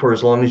brief or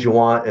as long as you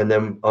want, and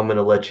then I'm going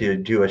to let you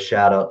do a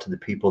shout out to the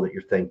people that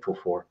you're thankful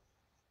for.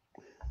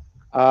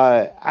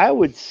 I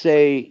would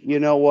say, you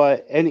know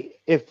what,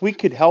 if we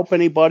could help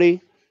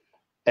anybody,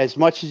 as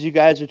much as you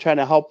guys are trying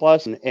to help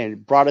us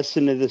and brought us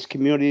into this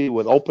community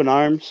with open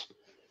arms,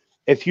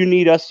 if you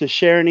need us to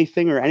share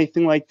anything or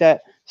anything like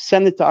that,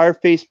 send it to our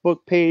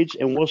Facebook page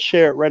and we'll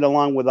share it right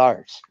along with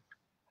ours.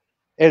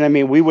 And I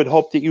mean, we would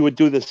hope that you would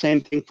do the same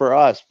thing for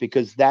us,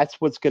 because that's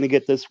what's going to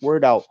get this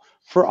word out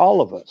for all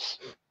of us.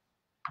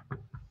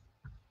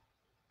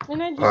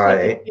 And I just like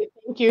to say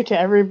thank you to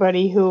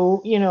everybody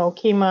who,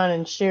 came on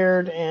and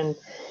shared and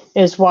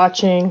is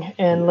watching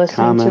and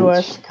listening to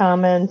us,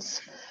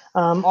 comments,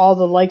 all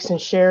the likes and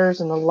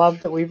shares and the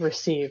love that we've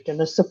received and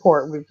the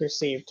support we've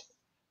received.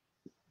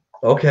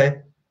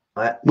 Okay.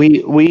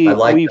 We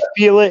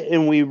feel it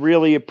and we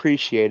really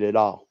appreciate it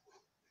all.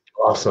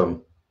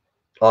 Awesome.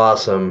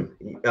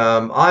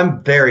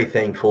 I'm very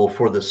thankful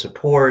for the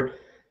support,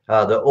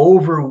 the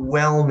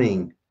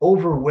overwhelming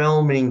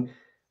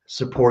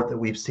support that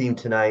we've seen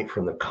tonight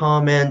from the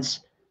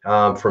comments,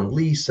 from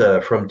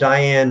Lisa, from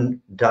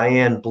Diane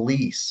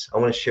Blease. I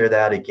want to share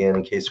that again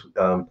in case,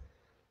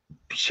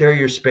 share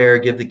your spare,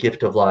 give the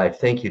gift of life.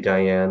 Thank you,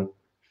 Diane.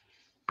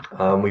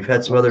 We've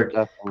had some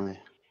other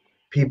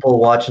people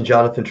watching.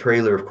 Jonathan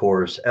Traylor, of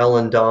course,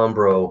 Ellen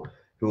Dombro,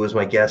 who was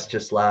my guest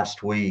just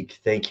last week.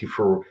 Thank you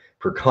for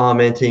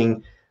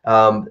commenting.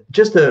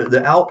 Just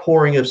the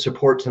outpouring of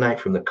support tonight,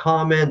 from the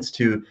comments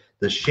to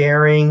the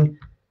sharing.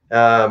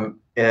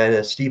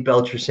 And Steve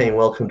Belcher saying,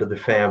 welcome to the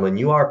family. And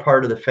you are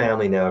part of the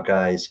family now,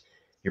 guys.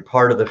 You're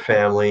part of the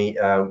family.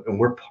 And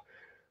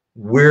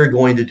we're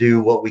going to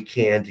do what we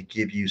can to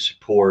give you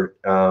support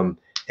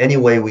any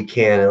way we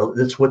can.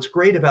 That's what's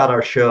great about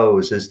our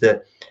shows, is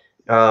that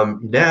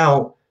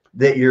now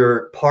that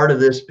you're part of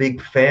this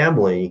big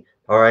family,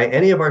 all right,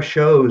 any of our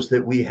shows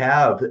that we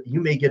have,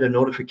 you may get a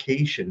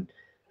notification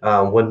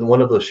when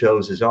one of those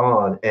shows is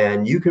on,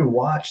 and you can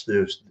watch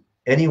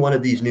any one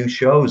of these new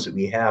shows that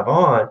we have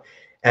on,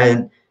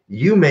 and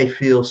you may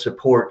feel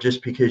support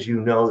just because you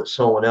know that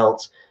someone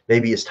else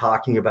maybe is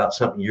talking about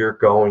something you're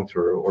going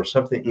through or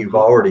something you've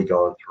already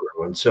gone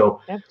through. And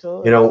so,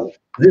 absolutely,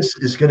 this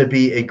is going to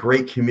be a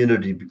great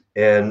community,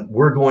 and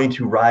we're going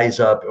to rise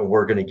up and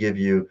we're going to give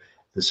you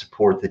the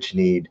support that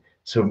you need.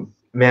 So,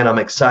 man, I'm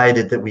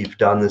excited that we've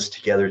done this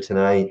together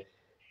tonight.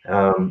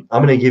 I'm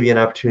going to give you an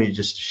opportunity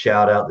just to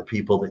shout out the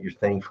people that you're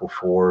thankful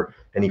for,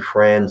 any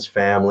friends,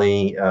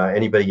 family,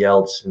 anybody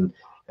else, and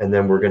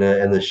then we're going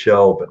to end the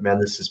show. But, man,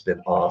 this has been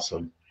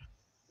awesome.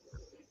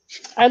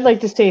 I'd like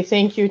to say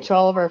thank you to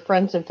all of our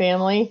friends and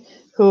family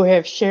who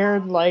have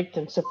shared, liked,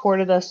 and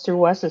supported us through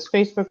Wes's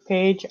Facebook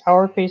page,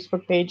 our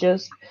Facebook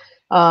pages.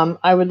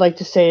 I would like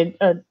to say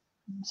a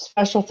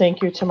special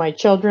thank you to my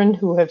children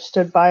who have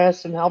stood by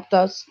us and helped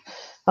us.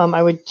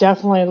 I would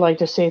definitely like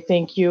to say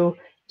thank you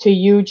to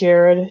you,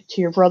 Jared,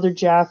 to your brother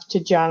Jeff, to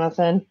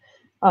Jonathan,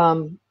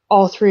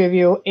 all three of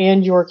you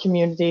and your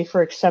community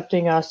for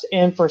accepting us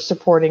and for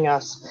supporting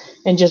us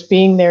and just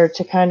being there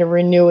to kind of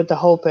renew the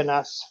hope in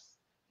us.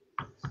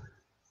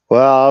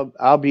 Well,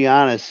 I'll be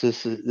honest.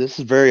 This is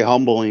very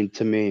humbling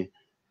to me,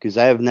 because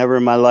I have never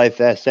in my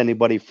life asked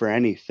anybody for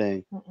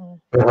anything,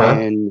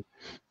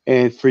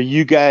 and for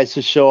you guys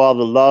to show all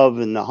the love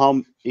and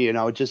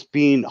the just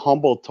being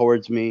humble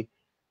towards me,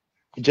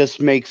 it just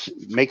makes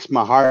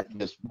my heart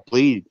just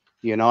bleed.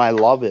 I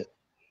love it.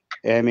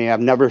 I mean,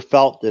 I've never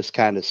felt this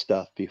kind of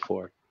stuff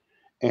before,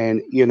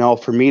 and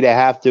for me to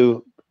have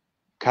to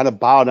kind of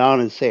bow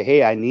down and say,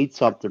 "Hey, I need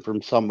something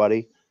from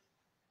somebody,"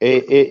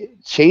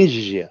 it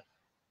changes you.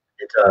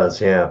 It does,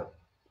 yeah.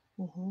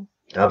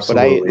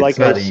 Absolutely. But like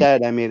I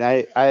said, I mean,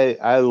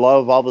 I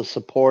love all the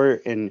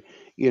support and,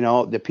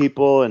 the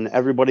people and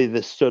everybody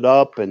that stood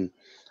up, and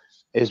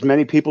as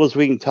many people as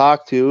we can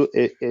talk to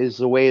is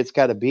the way it's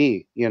got to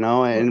be,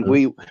 and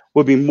we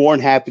would be more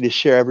than happy to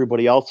share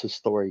everybody else's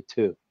story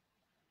too.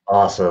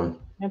 Awesome.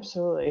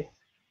 Absolutely.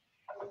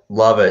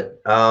 Love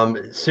it.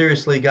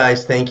 Seriously,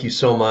 guys, thank you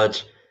so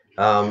much.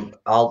 I'm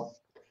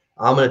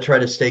going to try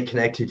to stay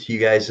connected to you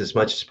guys as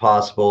much as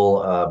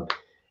possible.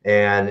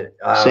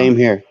 Same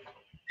here.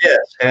 Yes,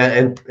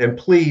 and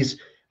please.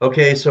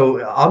 Okay,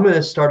 so I'm going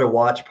to start a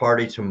watch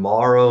party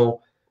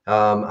tomorrow.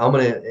 I'm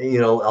going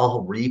to,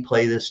 I'll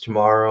replay this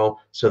tomorrow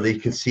so that you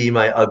can see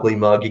my ugly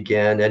mug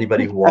again.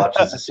 Anybody who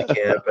watches this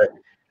again,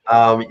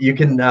 but you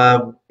can,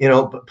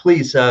 but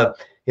please,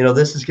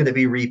 this is going to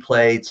be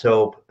replayed.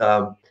 So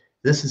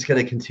this is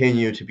going to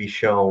continue to be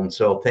shown.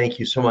 So thank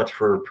you so much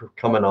for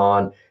coming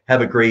on.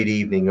 Have a great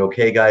evening.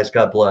 Okay, guys.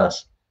 God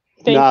bless.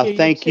 Thank you.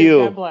 Thank you.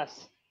 God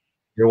bless.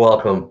 You're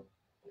welcome.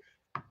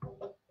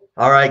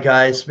 All right,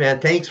 guys, man,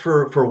 thanks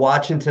for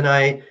watching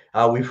tonight.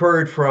 We've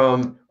heard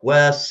from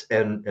Wes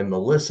and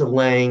Melissa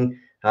Lang.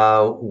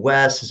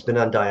 Wes has been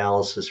on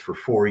dialysis for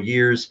 4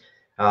 years,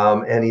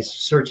 and he's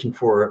searching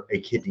for a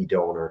kidney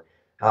donor.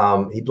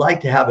 He'd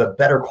like to have a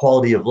better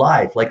quality of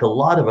life, like a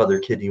lot of other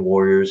kidney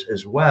warriors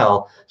as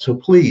well. So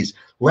please,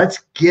 let's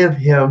give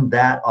him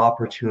that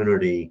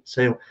opportunity.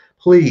 So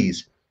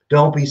please,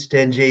 don't be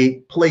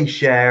stingy. Please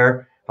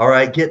share. All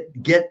right,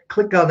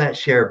 click on that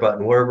share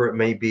button wherever it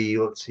may be.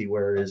 Let's see,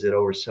 where is it?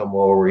 Over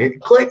somewhere over here.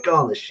 Click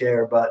on the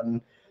share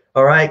button.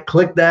 All right,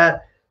 click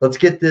that. Let's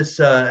get this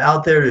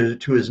out there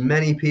to as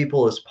many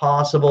people as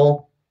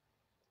possible,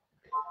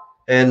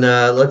 and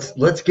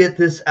let's get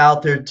this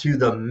out there to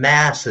the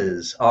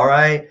masses. All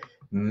right,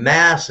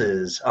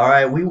 masses. All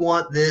right, we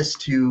want this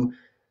to.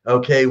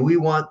 Okay, we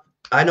want.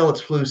 I know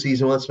it's flu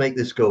season. Let's make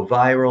this go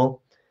viral.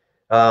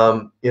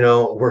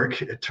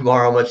 Work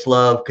tomorrow. Much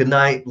love. Good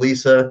night,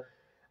 Lisa.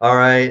 All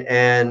right.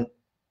 And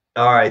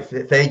all right.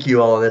 Thank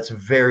you all. That's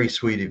very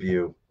sweet of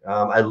you.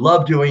 I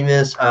love doing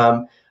this.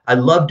 I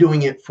love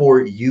doing it for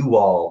you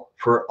all,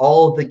 for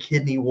all of the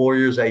kidney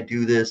warriors. I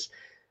do this.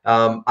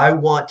 I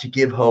want to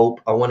give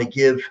hope. I want to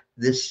give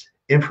this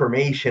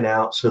information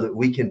out so that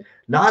we can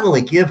not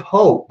only give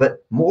hope,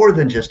 but more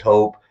than just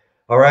hope.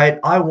 All right.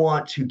 I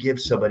want to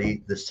give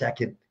somebody the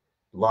second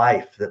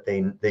life that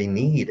they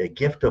need, a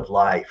gift of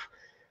life.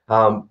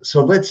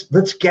 So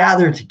let's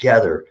gather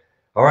together.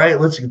 All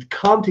right, let's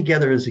come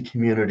together as a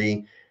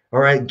community. All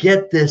right,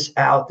 get this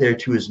out there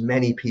to as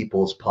many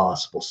people as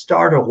possible.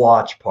 Start a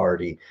watch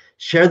party.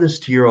 Share this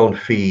to your own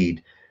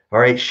feed. All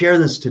right, share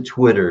this to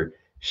Twitter.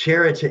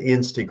 Share it to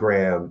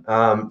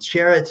Instagram.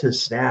 Share it to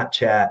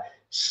Snapchat.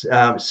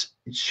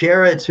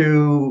 Share it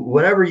to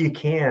whatever you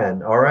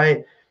can. All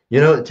right,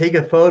 take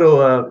a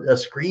photo, a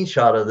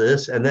screenshot of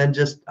this, and then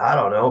just, I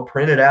don't know,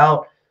 print it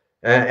out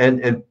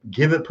and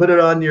put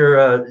it on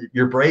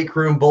your break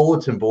room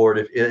bulletin board,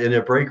 if in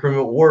a break room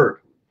at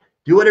work.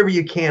 Do whatever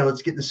you can.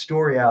 Let's get the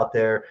story out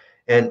there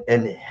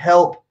and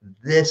help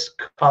this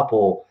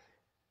couple,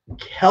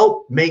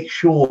 help make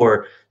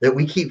sure that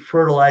we keep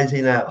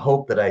fertilizing that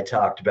hope that I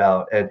talked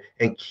about, and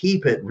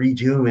keep it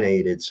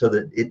rejuvenated so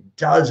that it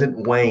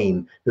doesn't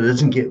wane, that it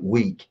doesn't get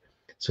weak,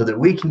 so that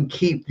we can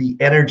keep the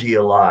energy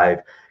alive.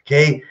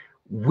 Okay,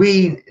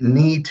 we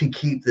need to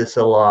keep this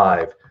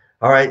alive.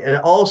 All right. And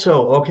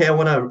also, okay,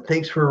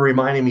 thanks for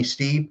reminding me,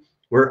 Steve.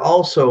 We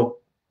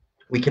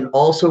can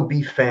also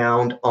be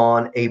found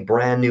on a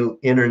brand new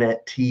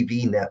internet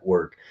TV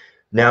network.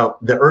 Now,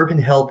 the Urban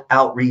Health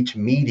Outreach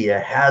Media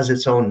has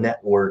its own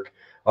network.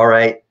 All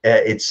right.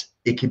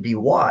 It can be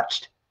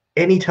watched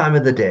any time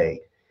of the day.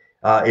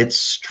 It's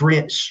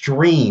Stream,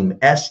 Stream.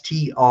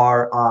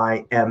 All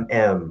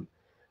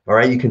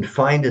right. You can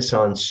find us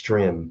on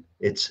Stream.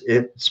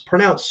 It's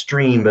pronounced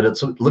stream, but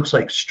it looks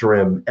like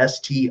Strim,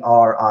 Strimm.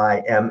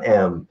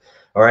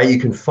 All right, you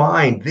can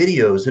find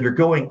videos that are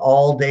going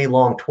all day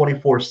long,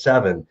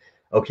 24/7.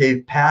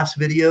 Okay, past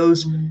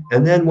videos,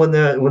 and then when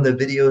the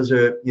videos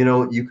are,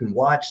 you can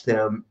watch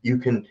them. You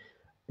can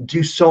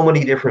do so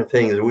many different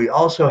things. We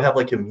also have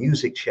like a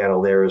music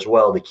channel there as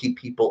well to keep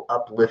people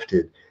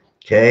uplifted.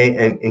 Okay,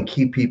 and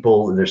keep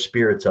people and their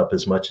spirits up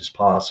as much as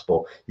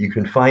possible. You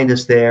can find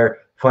us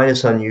there. Find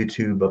us on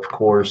YouTube, of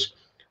course.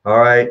 All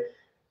right.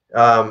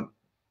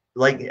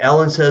 Like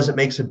Ellen says, it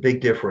makes a big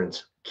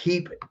difference.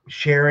 Keep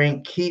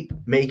sharing, keep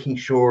making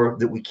sure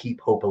that we keep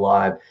hope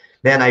alive.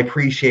 Man, I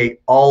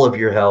appreciate all of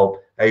your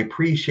help. I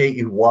appreciate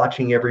you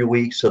watching every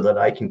week so that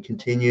I can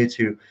continue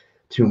to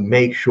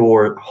make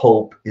sure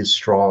hope is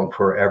strong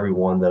for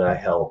everyone that I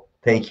help.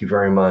 Thank you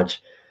very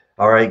much.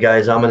 All right,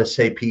 guys, I'm going to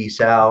say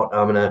peace out.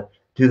 I'm going to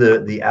do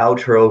the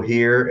outro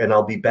here, and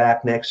I'll be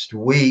back next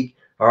week.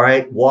 All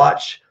right,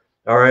 watch.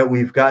 All right,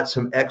 we've got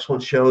some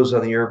excellent shows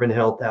on the Urban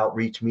Health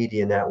Outreach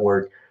Media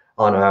Network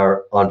on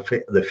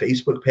the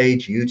Facebook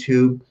page,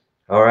 YouTube,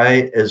 all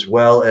right, as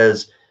well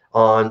as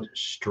on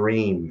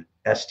Stream,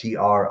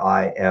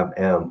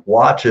 Strimm.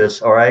 Watch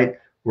us, all right?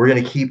 We're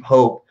going to keep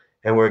hope,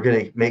 and we're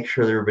going to make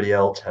sure that everybody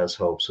else has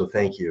hope. So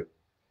thank you.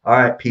 All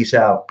right, peace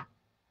out.